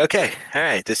you're like, okay, all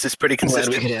right, this is pretty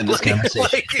consistent. Glad we can have this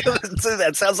conversation.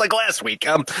 That sounds like last week.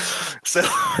 So.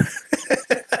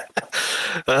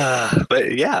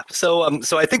 But yeah, so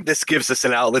I think this gives us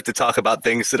an outlet to talk about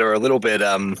things that are a little bit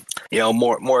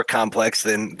more complex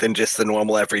than just the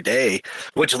normal everyday,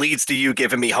 which leads to you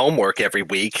giving me homework every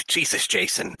week. Jesus,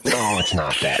 Jason. Oh, it's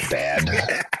not that bad.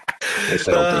 It's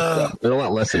a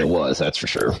lot less than it was, that's for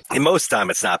sure. And most time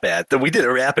it's not bad. We did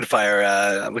a rapid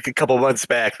fire like a couple months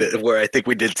back where I think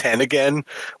we did 10 again,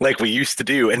 like we used to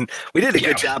do, and we did a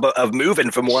good job of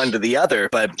moving from one to the other.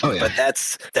 But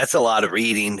that's a lot of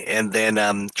reading, and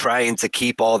then trying to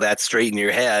keep all that straight in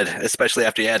your head, especially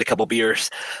after you had a couple beers.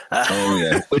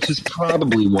 Which is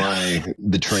probably why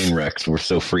the train wrecks were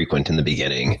so frequent in the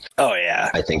beginning. Oh yeah,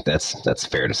 I think that's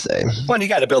fair to say. Well, you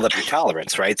got to build up your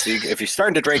tolerance, right? So if you're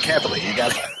starting to drink heavily, you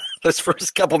got to. Those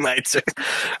first couple nights are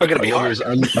going to be hard.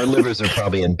 Our livers are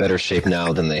probably in better shape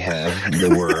now than they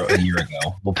were a year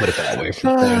ago. We'll put it that way.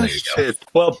 There you go.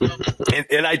 Well,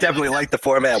 and I definitely like the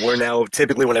format. We're now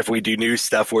typically whenever we do news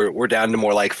stuff, we're down to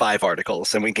more like 5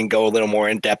 articles, and we can go a little more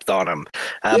in depth on them.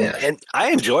 And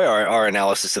I enjoy our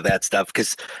analysis of that stuff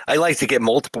because I like to get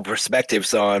multiple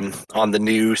perspectives on the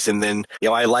news, and then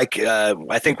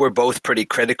I think we're both pretty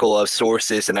critical of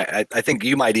sources, and I think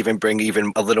you might even bring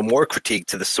even a little more critique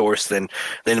to the source than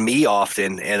me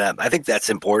often, and I think that's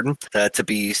important to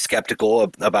be skeptical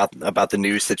about the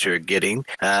news that you're getting.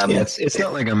 It's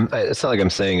not like I'm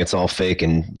saying it's all fake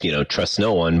and trust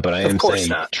no one, but I am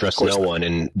saying trust no one,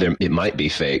 and it might be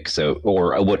fake. So,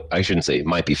 or what I shouldn't say, it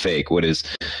might be fake. What is,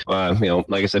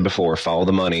 like I said before, follow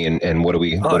the money, and what are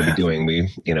we doing?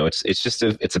 It's just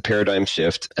a paradigm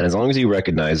shift, and as long as you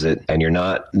recognize it, and you're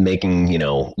not making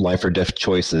life or death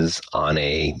choices on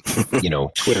a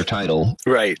Twitter title,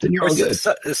 right? Then you're all good.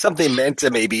 Something meant to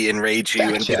maybe enrage you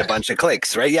and get a bunch of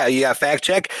clicks, right? Yeah, you got fact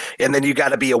check, and then you got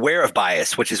to be aware of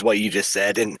bias, which is what you just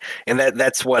said, and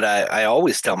that's what I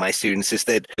always tell my students is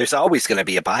that there's always going to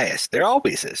be a bias. There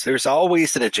always is. There's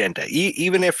always an agenda,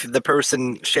 even if the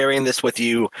person sharing this with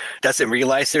you doesn't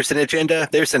realize there's an agenda.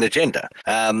 There's an agenda.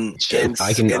 I can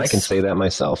say that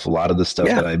myself. A lot of the stuff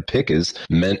that I pick is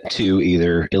meant to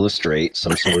either illustrate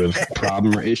some sort of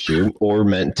problem or issue, or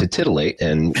meant to titillate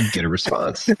and get a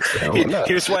response.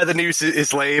 Here's why the news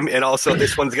is lame, and also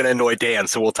this one's going to annoy Dan,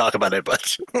 so we'll talk about it. But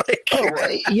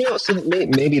so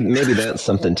maybe that's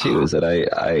something too. Is that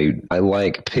I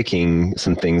like picking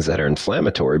some things that are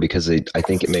inflammatory because I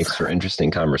think it makes for interesting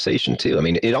conversation too. I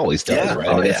mean, it always does,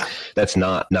 right? That's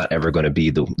not ever going to be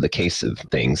the case of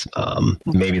things.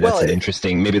 Maybe that's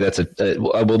interesting. Maybe that's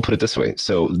I will put it this way.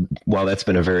 So while that's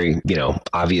been a very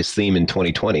obvious theme in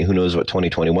 2020, who knows what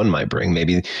 2021 might bring?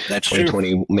 Maybe that's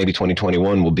 2020. True. Maybe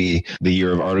 2021 will be the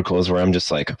year of articles where I'm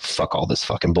just like, fuck all this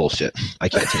fucking bullshit. I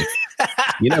can't take it.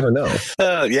 You never know.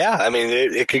 I mean,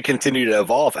 it could continue to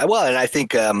evolve. Well, and I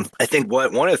think one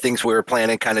of the things we're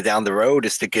planning kind of down the road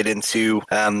is to get into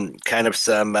kind of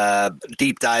some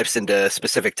deep dives into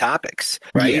specific topics,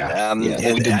 right?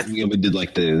 We did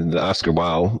like the Oscar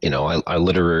Wilde, our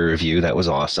literary review. That was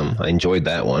awesome. I enjoyed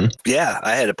that one. Yeah,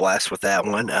 I had a blast with that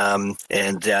one.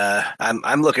 And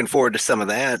I'm looking forward to some of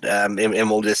that. And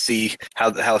we'll just see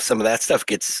how some of that stuff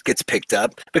gets picked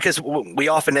up, because we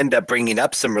often end up bringing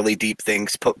up some really deep deep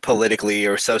things politically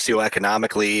or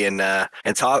socioeconomically,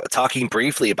 and talking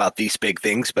briefly about these big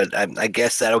things. But I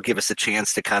guess that'll give us a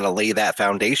chance to kind of lay that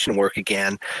foundation work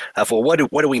again of, well, what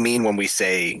do we mean when we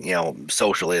say,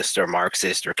 socialist or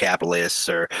Marxist or capitalist,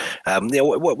 or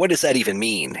what does that even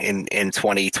mean in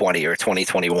 2020 or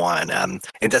 2021? And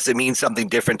does it mean something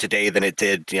different today than it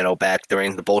did, back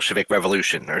during the Bolshevik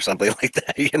Revolution or something like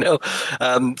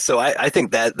that? So I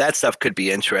think that stuff could be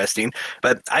interesting.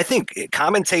 But I think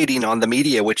commentating on the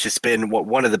media, which has been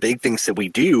one of the big things that we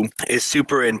do, is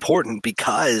super important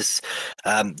because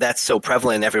that's so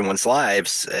prevalent in everyone's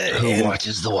lives. Who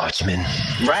watches The Watchmen?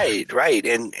 Right.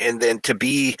 And then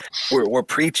we're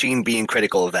preaching being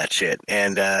critical of that shit.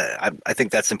 And I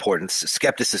think that's important.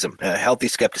 Skepticism, healthy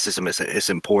skepticism is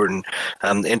important.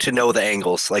 And to know the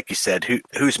angles, like you said,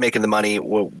 who's making the money?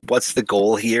 What's the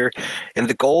goal here? And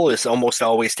the goal is almost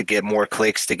always to get more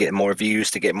clicks, to get more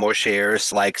views, to get more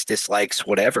shares, likes, dislikes,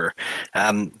 whatever.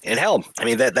 And hell, I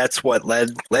mean, that's what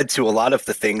led to a lot of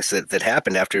the things that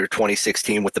happened after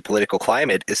 2016 with the political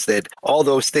climate, is that all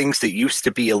those things that used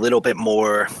to be a little bit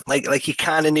more like you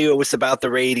kind of knew it was about the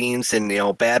ratings, and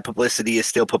bad publicity is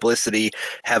still publicity,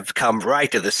 have come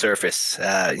right to the surface,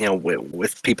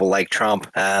 with people like Trump,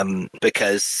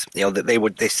 because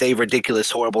they say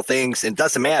ridiculous, horrible things, and it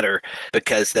doesn't matter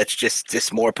because that's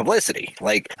just more publicity.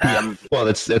 Well,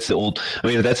 that's the old. I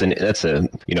mean, that's a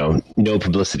no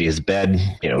publicity is bad.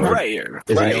 Right.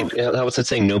 What's that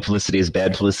saying? No publicity is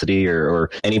bad publicity, or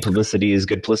any publicity is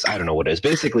good publicity. I don't know what it is.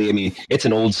 Basically, I mean, it's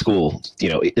an old school.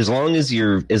 As long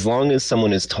as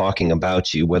someone is talking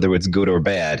about you, whether it's good or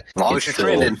bad, as long as you're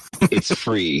trending, it's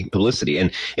free publicity.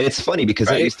 And it's funny because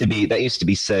that used to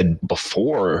be said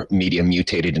before media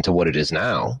mutated into what it is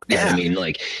now. Yeah. And I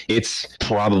mean, it's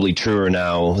probably truer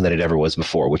now than it ever was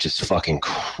before, which is fucking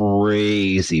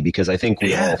crazy, because I think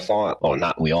we all thought,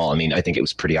 not we all, I mean, I think it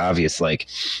was pretty obvious.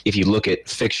 If you look at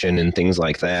fiction and things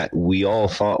like that, we all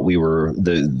thought we were,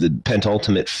 the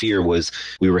penultimate fear was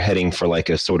we were heading for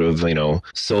a sort of,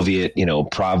 Soviet,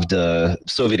 Pravda,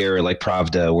 Soviet era,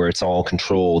 Pravda, where it's all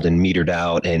controlled and metered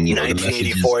out, and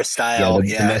 1984 style.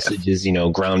 The message is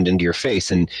ground into your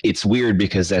face. And it's weird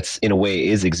because that's in a way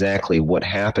is exactly what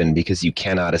happened, because you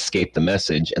cannot escape the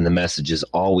message, and the message is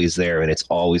always there, and it's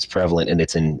always prevalent, and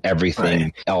it's in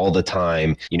everything all the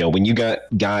time. When you got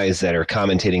guys that are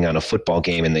commentating on a football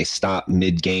game and they stop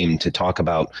mid-game to talk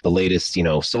about the latest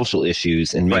social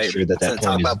issues and make sure that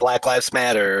talk about Black Lives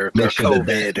Matter or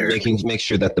COVID, make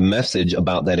sure that the message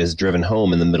about that is driven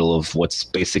home in the middle of what's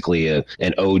basically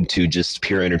an ode to just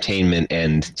pure entertainment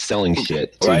and selling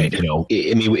shit.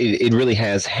 It really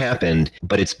has happened,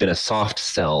 but it's been a soft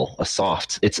sell,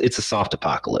 it's a soft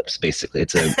apocalypse, basically.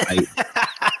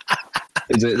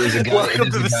 There's a guy. Welcome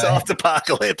to the soft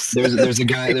apocalypse. There's a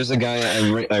guy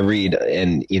I read,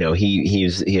 and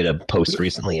he had a post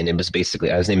recently, and it was basically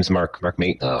his name is Mark I'm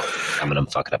gonna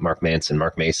fuck it up. Mark Mason, I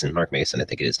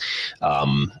think it is.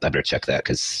 I better check that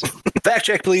because fact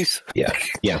check, please.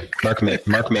 Yeah. Mark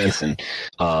Manson,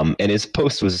 and his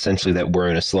post was essentially that we're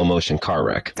in a slow motion car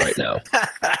wreck right now.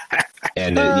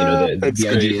 And the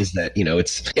idea is that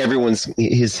it's everyone's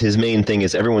his main thing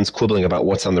is everyone's quibbling about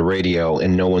what's on the radio,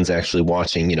 and no one's actually watching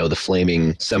the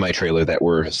flaming semi trailer that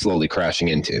we're slowly crashing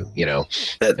into.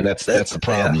 And that's the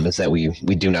problem, is that we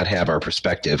do not have our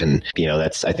perspective, and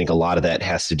that's, I think a lot of that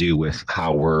has to do with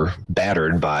how we're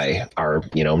battered by our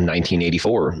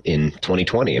 1984 in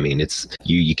 2020. I mean, it's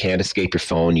you can't escape your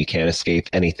phone, you can't escape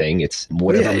anything. It's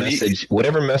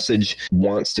whatever message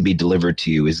wants to be delivered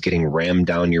to you is getting rammed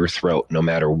down your throat, no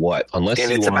matter what.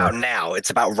 About now.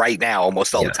 It's about right now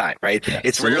almost all the time, right? Yeah.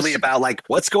 It's rarely about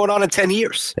what's going on in 10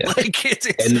 years. Yeah.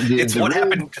 It's what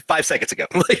happened 5 seconds ago.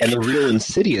 And the real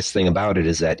insidious thing about it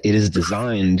is that it is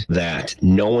designed that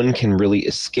no one can really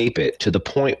escape it, to the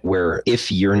point where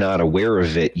if you're not aware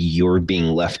of it, you're being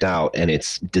left out, and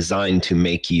it's designed to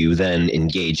make you then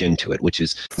engage into it, which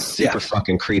is super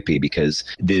fucking creepy, because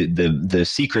the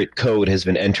secret code has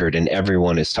been entered, and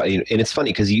everyone is and it's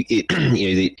funny because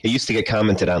it used to get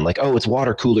commented on it's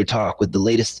water cooler talk with the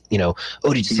latest, did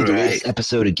you see the latest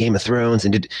episode of Game of Thrones?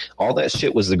 And all that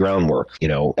shit was the groundwork,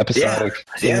 episodic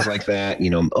things like that,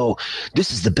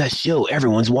 this is the best show,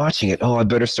 everyone's watching it, I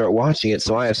better start watching it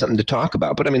so I have something to talk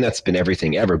about. But I mean, that's been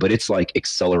everything ever, but it's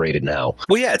accelerated now.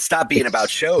 Well, it stopped being about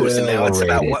shows, and now it's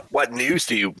about what news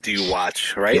do you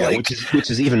watch, right? Which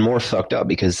is even more fucked up,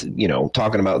 because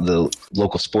talking about the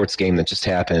local sports game that just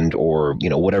happened, or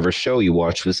whatever show you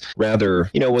watch was rather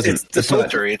wasn't the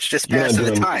soldier. It's just passing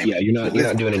the time. Yeah, you're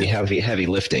not doing any heavy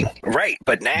lifting. Right,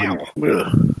 but now.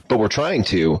 But we're trying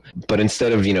to. But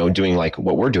instead of, doing like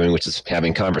what we're doing, which is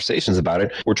having conversations about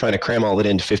it, we're trying to cram all it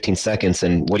into 15 seconds.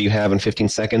 And what do you have in 15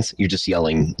 seconds? You're just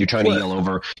yelling. You're trying to yell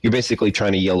over. You're basically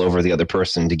trying to yell over the other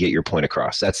person to get your point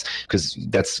across. That's because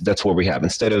that's what we have.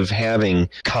 Instead of having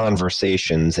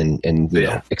conversations and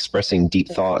expressing deep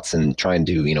thoughts and trying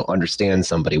to understand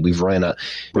somebody,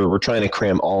 we're trying to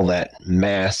cram all that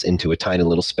mass into a tiny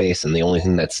little space, and the only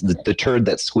thing that's the turd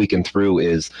that's squeaking through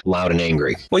is loud and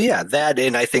angry. Well, yeah, that,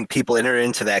 and I think people enter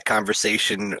into that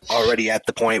conversation already at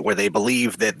the point where they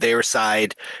believe that their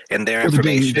side and their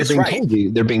information is right.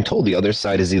 They're being told the other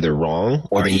side is either wrong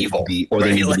or they evil, need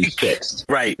to be fixed.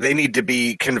 Right, they need to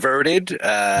be converted.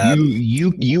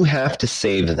 You have to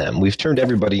save them. We've turned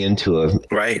everybody into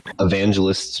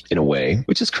evangelists in a way,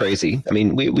 which is crazy. I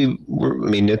mean,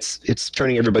 it's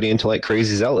turning everybody into like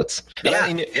crazy zealots.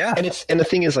 And the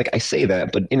thing is, like, I say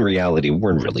that, but in reality,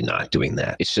 we're really not doing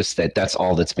that. It's just that's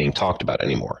all that's being talked about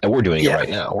anymore, and we're doing it right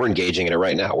now. We're engaging in it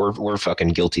right now. We're fucking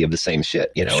guilty of the same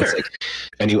shit. Sure. It's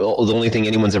like, the only thing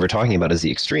anyone's ever talking about is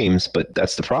the extremes, but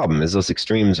that's the problem. Is those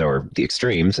extremes are the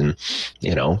extremes, and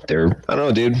they're, I don't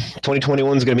know, dude.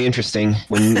 2021 is going to be interesting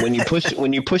when you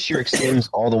push your extremes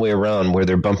all the way around where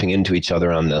they're bumping into each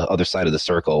other on the other side of the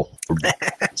circle.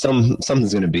 There's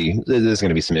going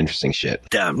to be some interesting shit.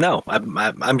 No,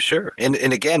 I'm sure. And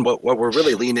again, what we're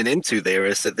really leaning into there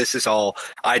is that this is all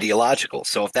ideological.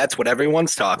 So if that's what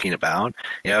everyone's talking about,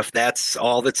 if that's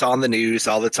all that's on the news,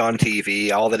 all that's on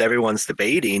TV, all that everyone's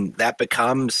debating, that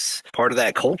becomes part of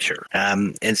that culture.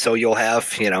 And so you'll have,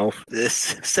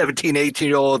 this 17,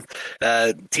 18-year-old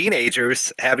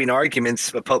teenagers having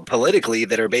arguments politically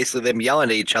that are basically them yelling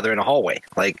at each other in a hallway.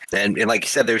 And like you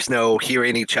said, there's no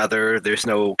hearing each other, there's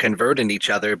no converting each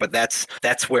other, but that's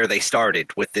where they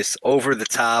started, with this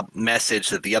over-the-top message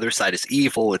that the other side is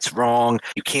evil, it's wrong,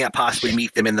 you can't possibly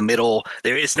meet them in the middle,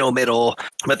 there is no middle.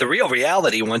 But the real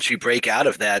reality, once you break out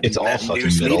of that, it's all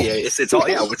news middle. Media, it's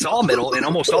all middle, and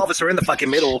almost all of us are in the fucking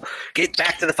middle. Get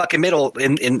back to the fucking middle,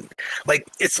 and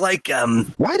it's like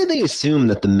why do they assume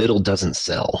that the middle doesn't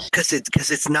sell? Because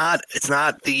it's not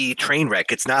the train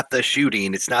wreck, it's not the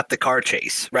shooting, it's not the car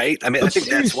chase, right? I mean, I think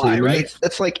that's why, right?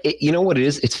 That's like what it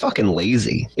is. It's fucking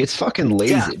lazy. It's fucking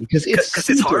lazy because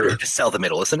it's harder to sell the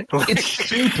middle, isn't it?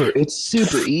 It's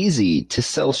super easy to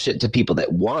sell shit to people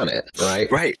that want it,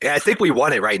 right? Right. I think we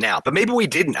want it right now, but maybe we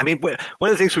didn't. I mean, one of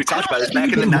the things we talked about is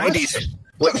back in the 90s.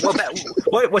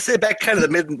 What's it, back kind of the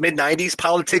mid 90s,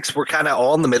 politics were kind of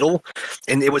all in the middle,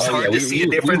 and it was hard to see a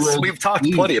difference. We've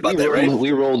talked plenty about that, right?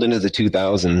 We rolled into the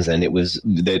 2000s, and it was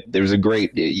that there was a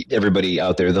great, everybody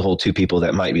out there, the whole two people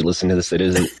that might be listening to this that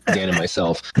isn't Dan and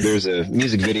myself. There's a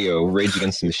music video, Rage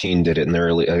Against the Machine did it in the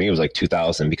early, I think it was like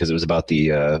 2000, because it was about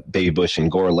the Baby Bush and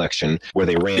Gore election, where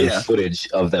they ran footage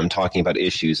of them talking about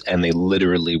issues, and they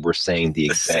literally were saying the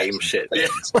exact same shit.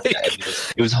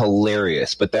 It was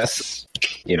hilarious, but that's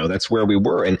where we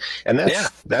were, and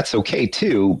that's okay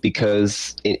too,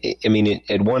 because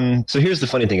so here's the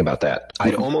funny thing about that.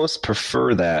 I'd almost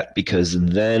prefer that, because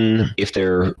then if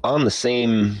they're on the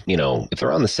same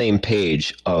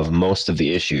page of most of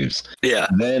the issues,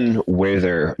 then where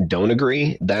they don't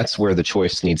agree, that's where the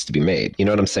choice needs to be made. You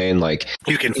know what I'm saying? Like,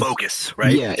 you can focus,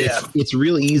 right? It's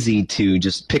real easy to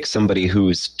just pick somebody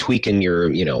who's tweaking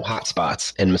your hot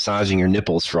spots and massaging your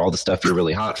nipples for all the stuff you're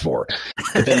really hot for.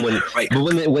 But then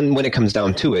when it comes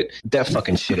down to it, that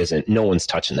fucking shit isn't. No one's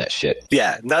touching that shit.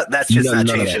 Yeah, that's just not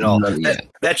changed at all.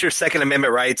 That's your Second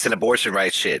Amendment rights and abortion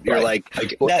rights shit. You're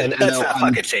that's not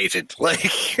fucking changing.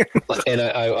 And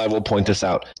I will point this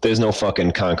out. There's no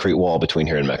fucking concrete wall between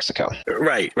here and Mexico.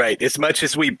 Right. As much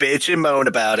as we bitch and moan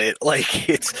about it,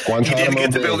 it's Guantanamo you didn't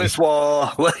get to build this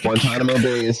wall. Guantanamo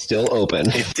Bay is still open.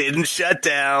 It didn't shut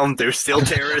down. There's still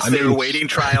terrorists there waiting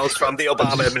trials from the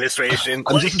Obama administration.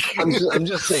 I'm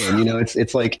just saying,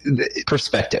 it's like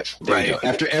perspective. Right.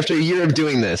 After a year of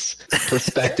doing this,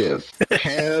 perspective.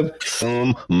 Have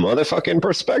some motherfucking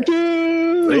perspective.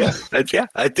 Yeah.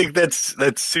 I think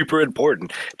that's super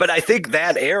important. But I think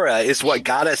that era is what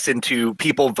got us into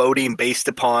people voting based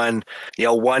upon,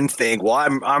 one thing. Well,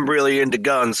 I'm really into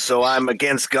guns, so I'm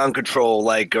against gun control,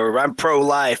 or I'm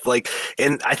pro-life,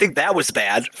 and I think that was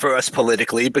bad for us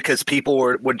politically, because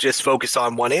people would just focus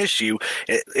on one issue,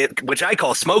 which I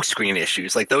call smokescreen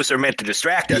issues. Those are meant to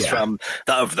distract us from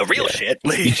the real shit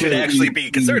you should actually be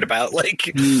concerned about.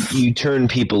 You turn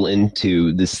people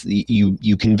into this.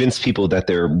 You convince people that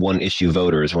they're they're one issue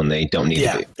voters when they don't need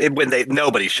to be. When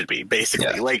nobody should be,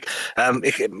 basically. Like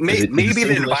maybe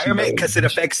the environment, because it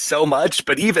affects so much,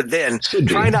 but even then,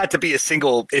 try not to be a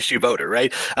single issue voter,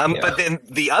 right? But then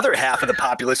the other half of the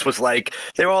populace was like,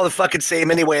 they're all the fucking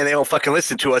same anyway, and they don't fucking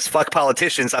listen to us. Fuck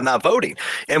politicians, I'm not voting.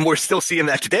 And we're still seeing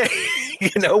that today,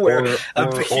 where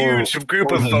a huge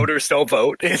group of voters don't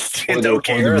vote and don't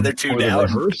care, they're tuned out.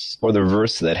 Or the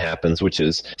reverse that happens, which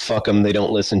is, fuck them, they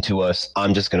don't listen to us,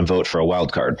 I'm just going to vote for a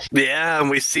wild card. Yeah, and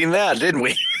we've seen that, didn't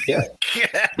we? Yeah.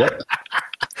 Yep.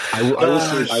 I will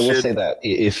say that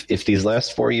if these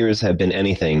last 4 years have been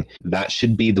anything, that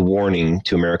should be the warning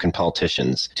to American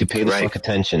politicians to pay the fuck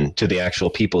attention to the actual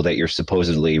people that you're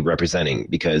supposedly representing,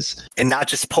 and not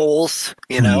just polls,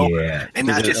 and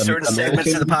not just certain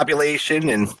segments of the population.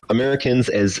 And Americans,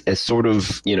 as sort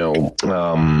of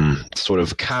sort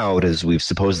of cowed as we've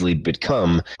supposedly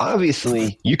become,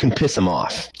 obviously you can piss them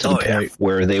off to the point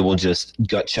where they will just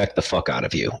gut check the fuck out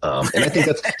of you. And I think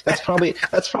that's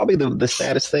probably the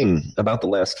saddest thing about the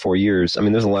last 4 years. I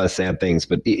mean, there's a lot of sad things,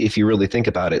 but if you really think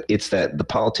about it, it's that the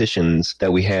politicians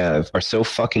that we have are so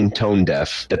fucking tone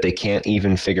deaf that they can't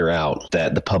even figure out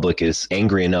that the public is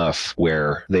angry enough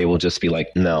where they will just be like,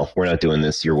 no, we're not doing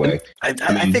this your way. I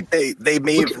think they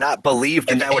may have not believed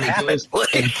that would happen.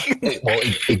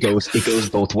 It goes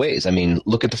both ways. I mean,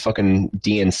 look at the fucking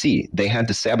DNC. They had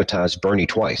to sabotage Bernie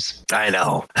twice. I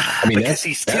know. I mean, because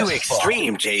he's too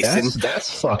extreme, Jason.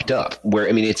 That's fucked up. Where,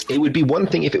 I mean, it would be one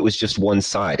thing if it was just one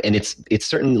side, and it's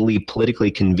certainly politically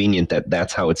convenient that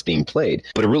that's how it's being played,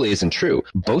 but it really isn't true.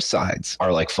 Both sides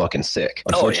are like fucking sick.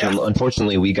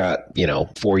 Unfortunately, we got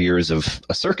 4 years of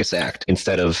a circus act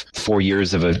instead of 4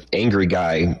 years of an angry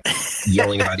guy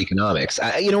yelling about economics.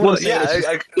 A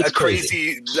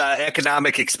crazy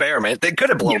economic experiment that could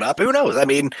have blown up. Who knows? I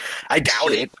mean, I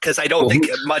doubt it, because I don't think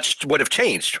much would have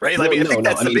changed, right? I think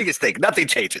that's the biggest thing. Nothing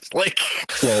changes.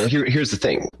 Here's the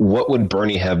thing. What would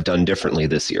Bernie have done differently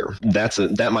this year? That's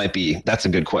a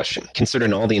good question,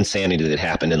 considering all the insanity that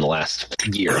happened in the last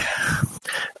year.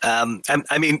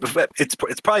 I mean, it's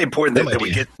probably important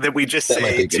that we just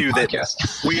say too that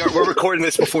we're recording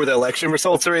this before the election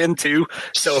results are in too.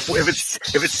 So if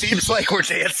it seems like we're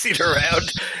dancing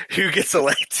around who gets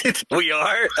elected, we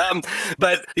are.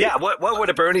 But yeah, what would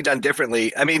have Bernie done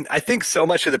differently? I mean, I think so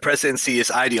much of the presidency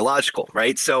is ideological,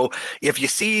 right? So if you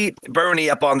see Bernie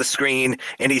up on the screen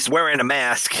and he's wearing a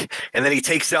mask and then he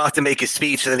takes it off to make his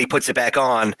speech and then he puts it back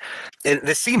on, and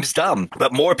this seems dumb,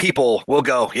 but more people will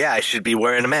go, yeah, I should be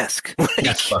wearing a mask.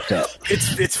 That's fucked up.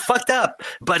 It's fucked up,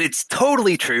 but it's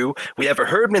totally true. We have a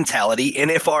herd mentality, and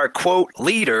if our quote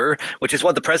leader, which is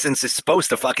what the president is supposed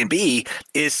to fucking be,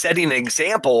 is setting an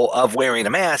example of wearing a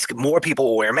mask, more people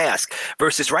will wear a mask.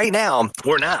 Versus right now,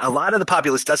 we're not. A lot of the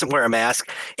populace doesn't wear a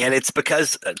mask, and it's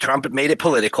because Trump made it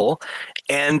political,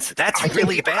 and that's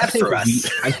really bad for us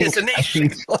as a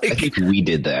nation. I think we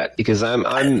did that, because I'm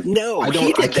no,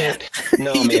 he did that.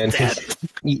 No, man.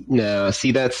 No,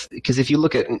 see, that's because if you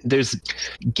look at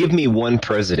give me one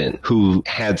president who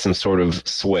had some sort of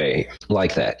sway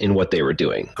like that in what they were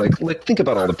doing. Like think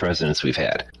about all the presidents we've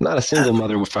had. Not a single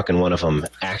mother fucking one of them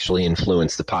actually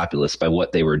influenced the populace by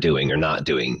what they were doing or not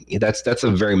doing. That's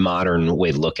a very modern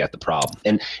way to look at the problem.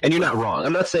 And you're not wrong.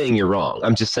 I'm not saying you're wrong.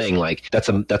 I'm just saying that's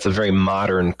a very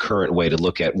modern, current way to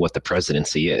look at what the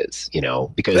presidency is.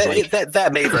 Because that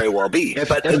may very well be.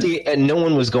 But and no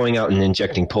one was going out and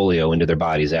injecting polio into their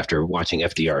bodies after watching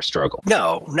FDR struggle.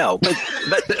 No,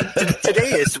 but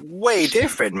today is way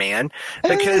different, man,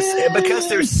 because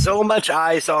there's so much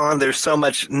eyes on, there's so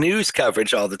much news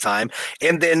coverage all the time,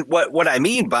 and then what I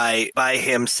mean by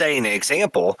him saying an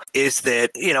example is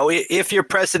that if your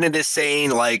president is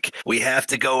saying like we have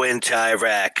to go into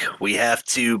Iraq, we have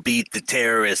to beat the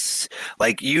terrorists,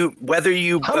 whether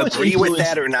you agree with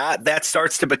that or not, that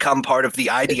starts to become part of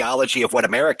the ideology of what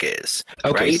America is.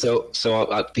 Okay, right?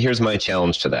 so here's my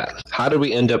challenge to that. How did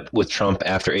we end up with Trump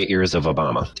after 8 years of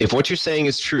Obama? If what you're saying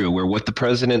is true, where what the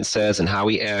president says and how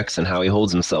he acts and how he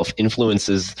holds himself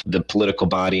influences the political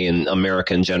body and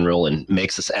America in general and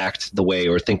makes us act the way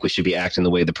or think we should be acting the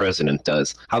way the president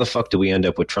does, how the fuck do we end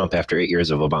up with Trump after 8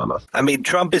 years of Obama? I mean,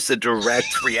 Trump is a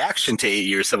direct reaction to 8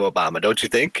 years of Obama, don't you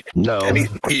think? No. I mean,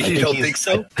 you don't think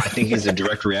so? I think he's a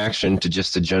direct reaction to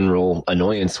just a general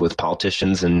annoyance with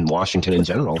politicians in Washington in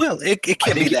general. Well, it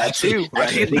can be that too,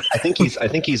 right? I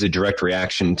think he's a direct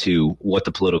reaction to what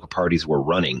the political parties were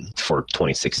running for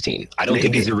 2016. I don't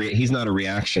think he's not a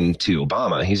reaction to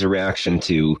Obama. He's a reaction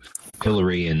to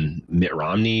Hillary and Mitt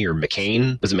Romney or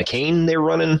McCain. Was it McCain they were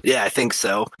running? Yeah, I think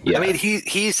so. Yeah. I mean,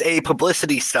 he's a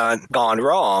publicity stunt gone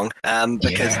wrong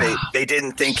because they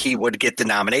didn't think he would get the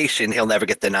nomination. He'll never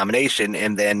get the nomination.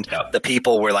 And then the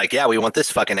people were like, yeah, we want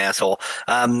this fucking asshole.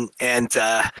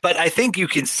 But I think you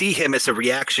can see him as a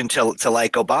reaction to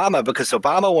like Obama, because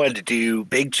Obama wanted to do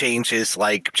big changes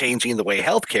like changing the way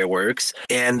healthcare works.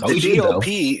 And the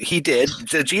GOP, he did.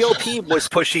 The GOP was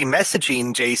pushing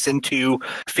messaging, Jason, to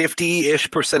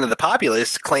 50-ish% of the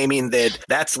populace, claiming that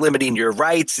that's limiting your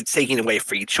rights. It's taking away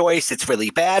free choice. It's really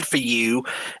bad for you.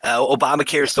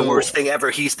 Obamacare is the worst thing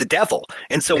ever. He's the devil.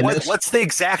 And so what's the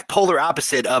exact polar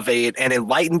opposite of an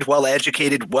enlightened,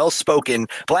 well-educated, well-spoken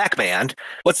black man?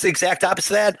 What's the exact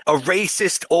opposite of that? A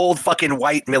racist, old fucking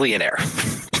white millionaire.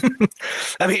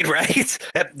 I mean, right?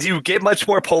 Do you get much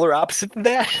more polar opposite than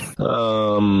that?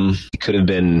 It could have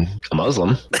been a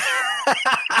Muslim.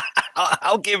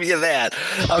 I'll give you that.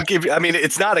 I mean,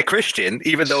 it's not a Christian,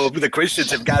 even though the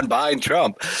Christians have gotten behind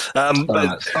Trump.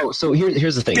 So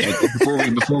here's the thing.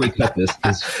 Before we cut this,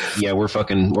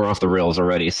 we're off the rails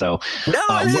already. So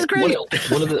this is great.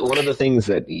 One of the things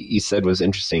that you said was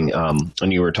interesting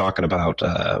when you were talking about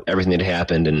everything that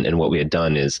happened and what we had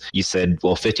done is you said,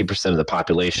 well, 50% of the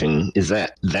population is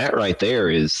that right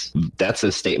there that's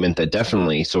a statement that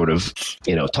definitely sort of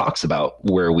talks about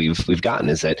where we've gotten,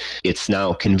 is that it's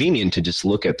now convenient to just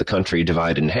look at the country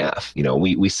divided in half.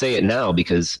 We say it now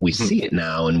because we see it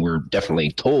now, and we're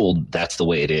definitely told that's the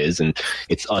way it is, and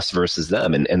it's us versus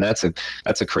them, and that's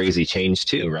a crazy change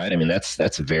too, right? I mean, that's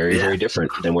very very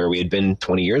different than where we had been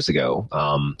 20 yeyears ago.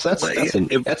 So that's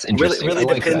interesting. Really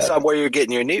depends on where you're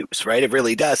getting your news, right? It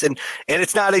really does, and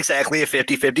it's not exactly a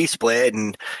 50-50 split,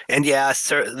 and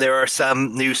there are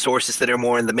some news sources that are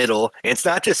more in the middle. And it's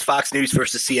not just Fox News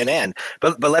versus CNN,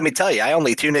 but let me tell you, I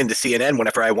only tune into CNN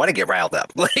whenever I want to get riled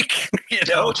up. Like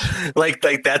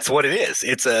that's what it is.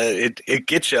 It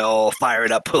gets you all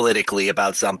fired up politically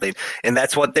about something, and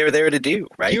that's what they're there to do,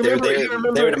 right? They're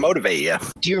there to motivate you.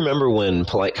 Do you remember when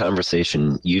polite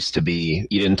conversation used to be,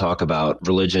 you didn't talk about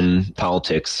religion,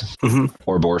 politics,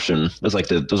 or abortion? Those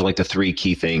were like the three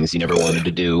key things you never wanted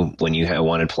to do when you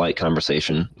wanted polite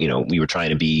conversation. We were trying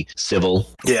to be civil.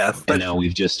 Yeah, but now we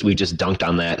just dunked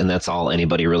on that, and that's all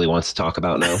anybody really wants to talk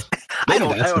about now. I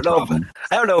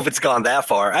don't know if it's gone that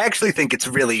far. I actually think it's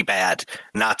really bad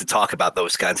not to talk about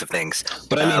those kinds of things.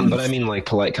 But I mean, like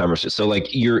polite conversation. So like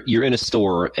you're in a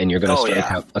store and you're going to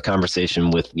start a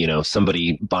conversation with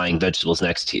somebody buying vegetables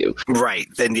next to you. Right.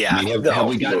 Then yeah. I mean, have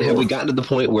we gotten to the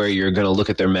point where you're going to look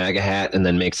at their MAGA hat and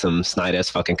then make some snide ass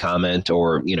fucking comment,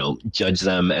 or judge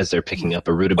them as they're picking up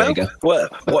a rutabaga? Well,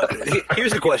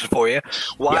 here's a question for you.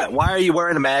 Why are you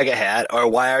wearing a MAGA hat, or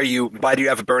why do you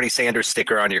have a Bernie Sanders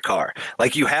sticker on your car?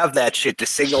 Like, you have that shit to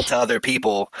signal to other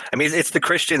people. I mean, it's the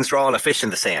Christians drawing a fish in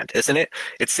the sand, isn't it?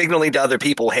 It's signaling to other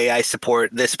people, hey, I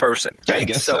support this person. Right? I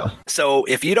guess so. So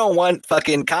if you don't want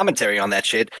fucking commentary on that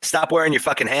shit, stop wearing your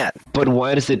fucking hat. But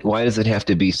why does it have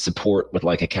to be support with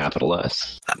like a capital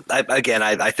S? I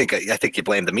think you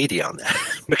blame the media on that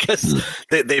because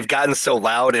they've gotten so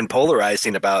loud and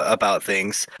polarizing about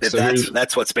things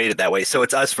that's what's made it that way. So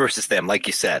it's us versus them, like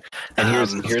you said. And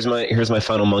here's my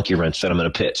final monkey wrench that I'm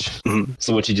going to pitch.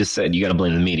 So what you just said, you got to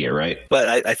blame the media, right?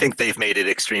 But I think they've made it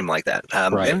extreme like that.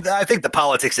 Right. And I think the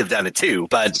politics have done it too.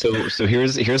 But so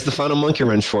here's the final monkey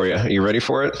wrench for you. Are you ready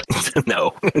for it?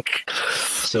 No.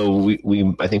 So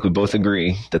I think we both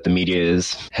agree that the media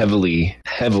is heavily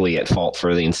at fault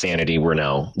for the insanity we're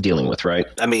now dealing with, right?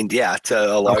 I mean, yeah,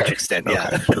 to a large extent,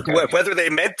 yeah. Okay. Whether they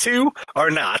meant to or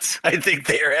not, I think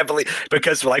they are heavily,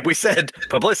 because like we said,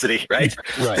 publicity, right?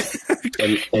 Right.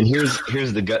 And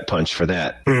here's the gut punch for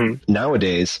that.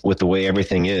 Nowadays, with the way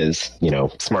everything is,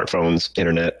 smartphones,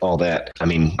 internet, all that, I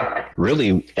mean,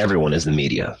 really everyone is the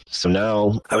media. So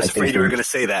now I was afraid you were going to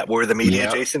say that. We're the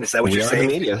media, Jason? Is that what you're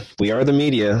saying? We are the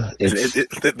media. This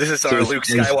is our Luke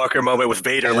Skywalker moment with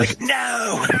Vader, like,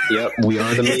 no! Yep, we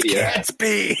are the media. It can't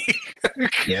be!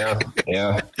 Yeah.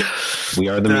 We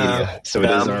are the media. So it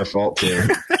is our fault too.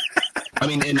 I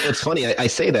mean, and it's funny, I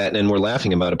say that and we're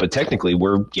laughing about it, but technically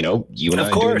we're, you and I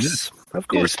are doing this. Of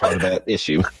course. is part of that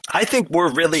issue. I think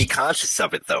we're really conscious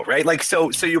of it, though, right? Like, so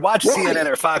you watch CNN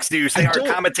or Fox News, they are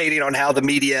commentating on how the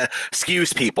media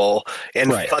skews people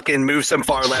and fucking moves them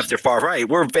far left or far right.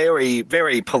 We're very,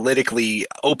 very politically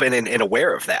open and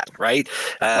aware of that, right?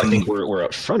 I think we're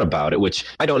upfront about it, which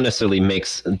I don't necessarily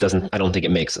I don't think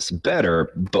it makes us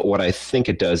better, but what I think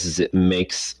it does is it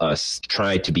makes us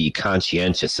try to be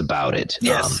conscientious about it.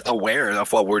 Yes, aware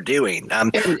of what we're doing.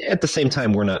 And at the same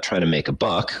time, we're not trying to make a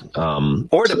buck.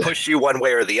 Or to push you one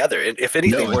way or the other. If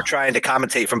anything, we're trying to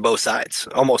commentate from both sides,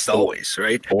 almost always,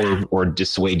 right? Or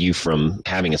dissuade you from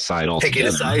having a side altogether. Taking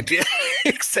a side, yeah.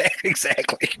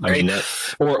 Exactly. Right? I mean,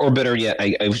 or better yet,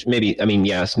 yes,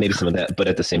 maybe some of that, but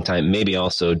at the same time, maybe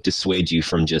also dissuade you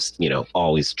from just,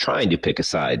 always trying to pick a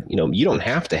side. You don't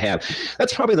have to have.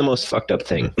 That's probably the most fucked up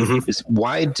thing. Is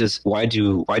why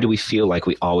do we feel like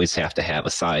we always have to have a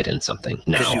side in something?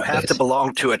 Because you have to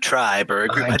belong to a tribe or a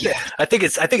group. I think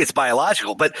it's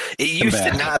biological, but it used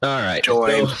to not. All right.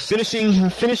 So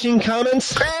finishing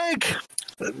comments, Craig.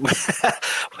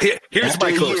 Here's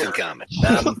my closing comment.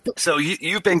 So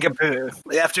you've been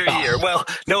after a year. Well,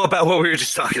 know about what we were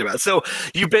just talking about. So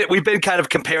we've been kind of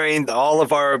comparing all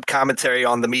of our commentary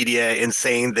on the media and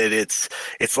saying that it's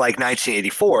like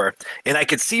 1984, and I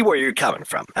could see where you're coming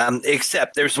from.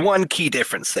 Except there's one key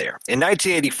difference there. In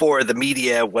 1984, the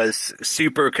media was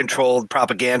super controlled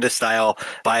propaganda style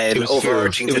by an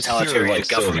overarching totalitarian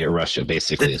government. Soviet Russia,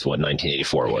 basically, is what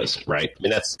 1984 was, right? I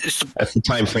mean, that's the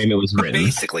time frame it was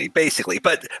written. Basically.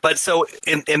 But so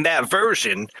in that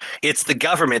version, it's the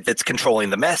government that's controlling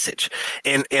the message.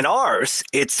 In ours,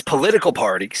 it's political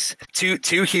parties,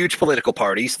 two huge political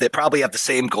parties that probably have the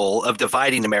same goal of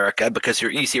dividing America because you're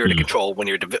easier to control when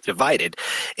you're divided,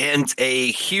 and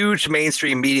a huge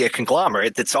mainstream media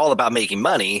conglomerate that's all about making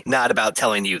money, not about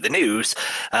telling you the news.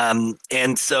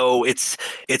 And so it's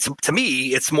to me,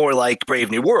 it's more like Brave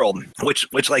New World,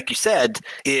 which like you said,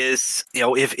 is,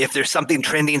 if there's something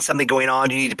trending, something going on,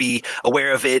 you need to be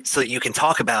aware of it so that you can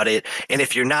talk about it. And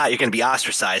if you're not, you're going to be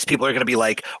ostracized. People are going to be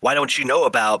like, why don't you know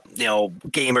about,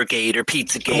 Gamergate or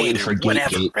Pizzagate or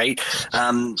whatever, right?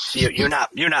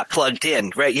 You're not plugged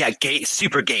in, right? Yeah.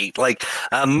 Supergate. Like,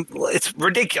 it's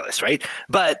ridiculous, right?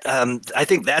 But, I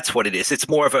think that's what it is. It's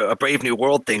more of a Brave New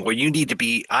World thing where you need to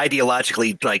be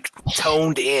ideologically like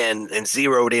toned in and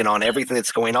zeroed in on everything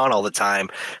that's going on all the time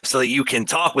so that you can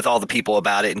talk with all the people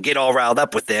about it and get all riled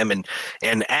up with them and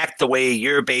act the way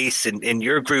your base and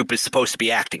your group is supposed to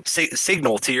be acting.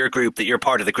 Signal to your group that you're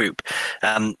part of the group.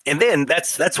 And then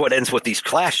that's what ends with these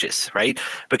clashes, right?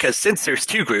 Because since there's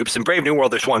two groups, in Brave New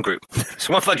World, there's one group. There's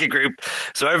one fucking group.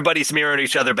 So everybody's mirroring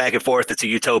each other back and forth. It's a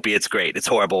utopia. It's great. It's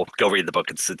horrible. Go read the book.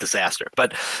 It's a disaster.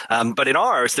 But in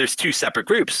ours, there's two separate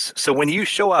groups. So when you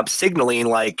show up signaling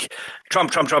like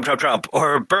Trump,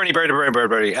 or Bernie,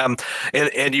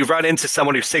 and you run into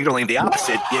someone who's signaling the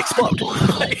opposite, you explode.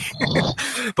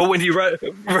 But when you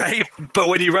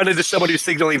run into someone who's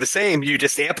signaling the same, you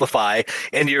just amplify,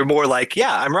 and you're more like,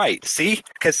 yeah, I'm right. See,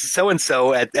 because so and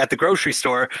so at the grocery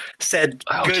store said,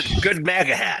 good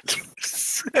MAGA hat.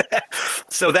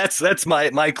 So that's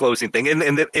my closing thing.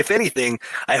 And if anything,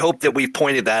 I hope that we've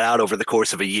pointed that out over the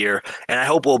course of a year, and I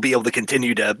hope we'll be able to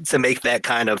continue to make that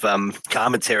kind of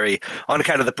commentary on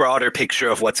kind of the broader picture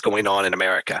of what's going on in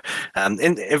America.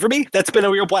 And for me, that's been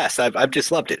a real blast. I've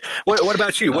just loved it. What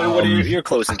about you? What are your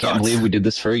closing thoughts? I can't believe we did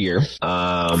this for a year.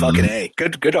 Fucking A.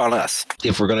 Good on us.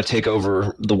 If we're going to take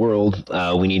over the world,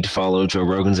 we need to follow Joe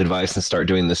Rogan's advice and start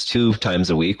doing this 2 times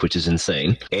a week, which is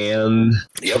insane. And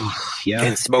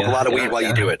and smoke a lot of weed while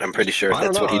you do it. I'm pretty sure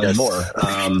that's what he does. More.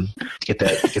 Get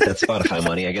that Spotify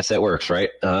money. I guess that works, right?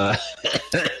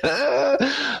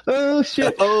 Oh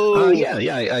shit.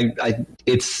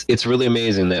 It's really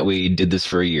amazing that we did this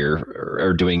for a year,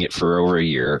 or doing it for over a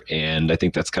year, and I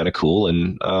think that's kind of cool,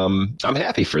 and I'm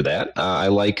happy for that. I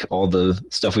like all the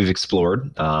stuff we've explored.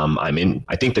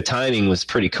 I think the timing was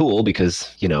pretty cool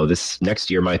because this next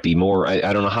year might be more.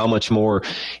 I don't know how much more.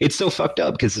 It's so fucked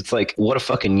up because it's like, what a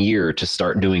fucking year to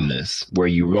start doing this, where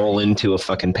you roll into a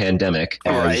fucking pandemic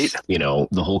as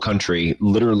the whole country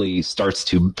literally starts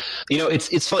to.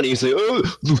 It's funny. You say, oh,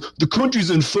 the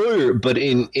country's on fire, but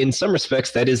in some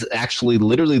respects that is actually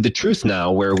literally the truth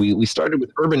now, where we started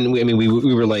with urban. We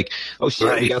were like, oh shit,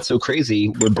 right. We got so crazy,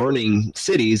 we're burning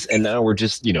cities, and now we're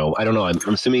just I don't know, I'm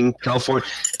assuming California.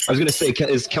 I was gonna say,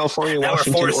 is California,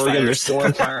 Washington, Oregon, they're still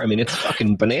on fire? I mean, it's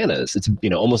fucking bananas. It's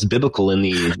almost biblical in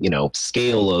the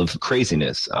scale of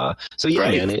craziness. So yeah,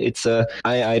 right. Man, it's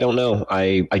I don't know.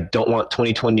 I don't want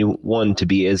 2021 to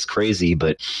be as crazy,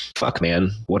 but fuck,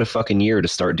 man, what a fucking year to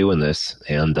start doing this.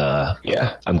 And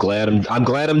yeah, I'm glad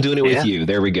I'm doing it with with you.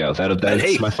 There we go.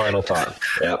 That's my final thought.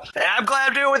 Yep. I'm glad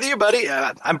I'm doing it with you, buddy.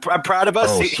 I'm proud of us.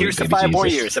 Oh, Here's to sweet 5 baby more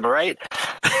Jesus. years. Am I right?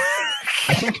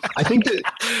 I think that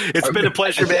it's been a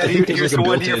pleasure, man. Here's the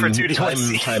 1 year for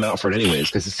 2D1C. Time out for it anyways,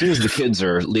 because as soon as the kids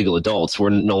are legal adults, we're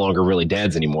no longer really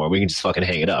dads anymore. We can just fucking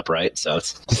hang it up, right? So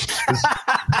it's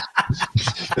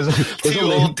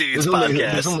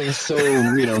there's only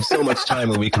so much time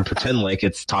when we can pretend like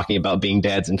it's talking about being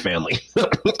dads and family.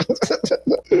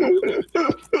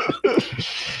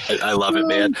 I love it,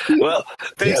 man. Well,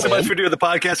 thanks so much for doing the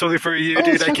podcast only for a year,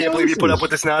 dude. I can't believe you put up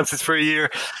with this nonsense for a year.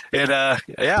 And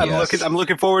I'm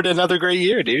looking forward to another great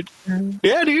year, dude.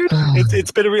 Yeah, dude.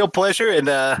 It's been a real pleasure, and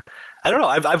I don't know.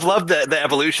 I've loved the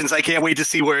evolutions. I can't wait to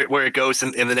see where it goes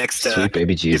in the next Sweet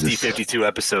baby Jesus. 52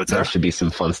 episodes. There should be some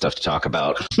fun stuff to talk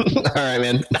about. All right,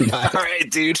 man. Bye. All right,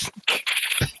 dude.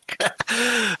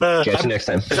 Catch you next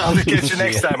time. I'll catch you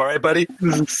next time. All right, buddy.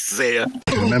 See ya.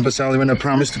 Remember, Sally, when I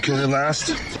promised to kill you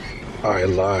last? I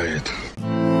lied.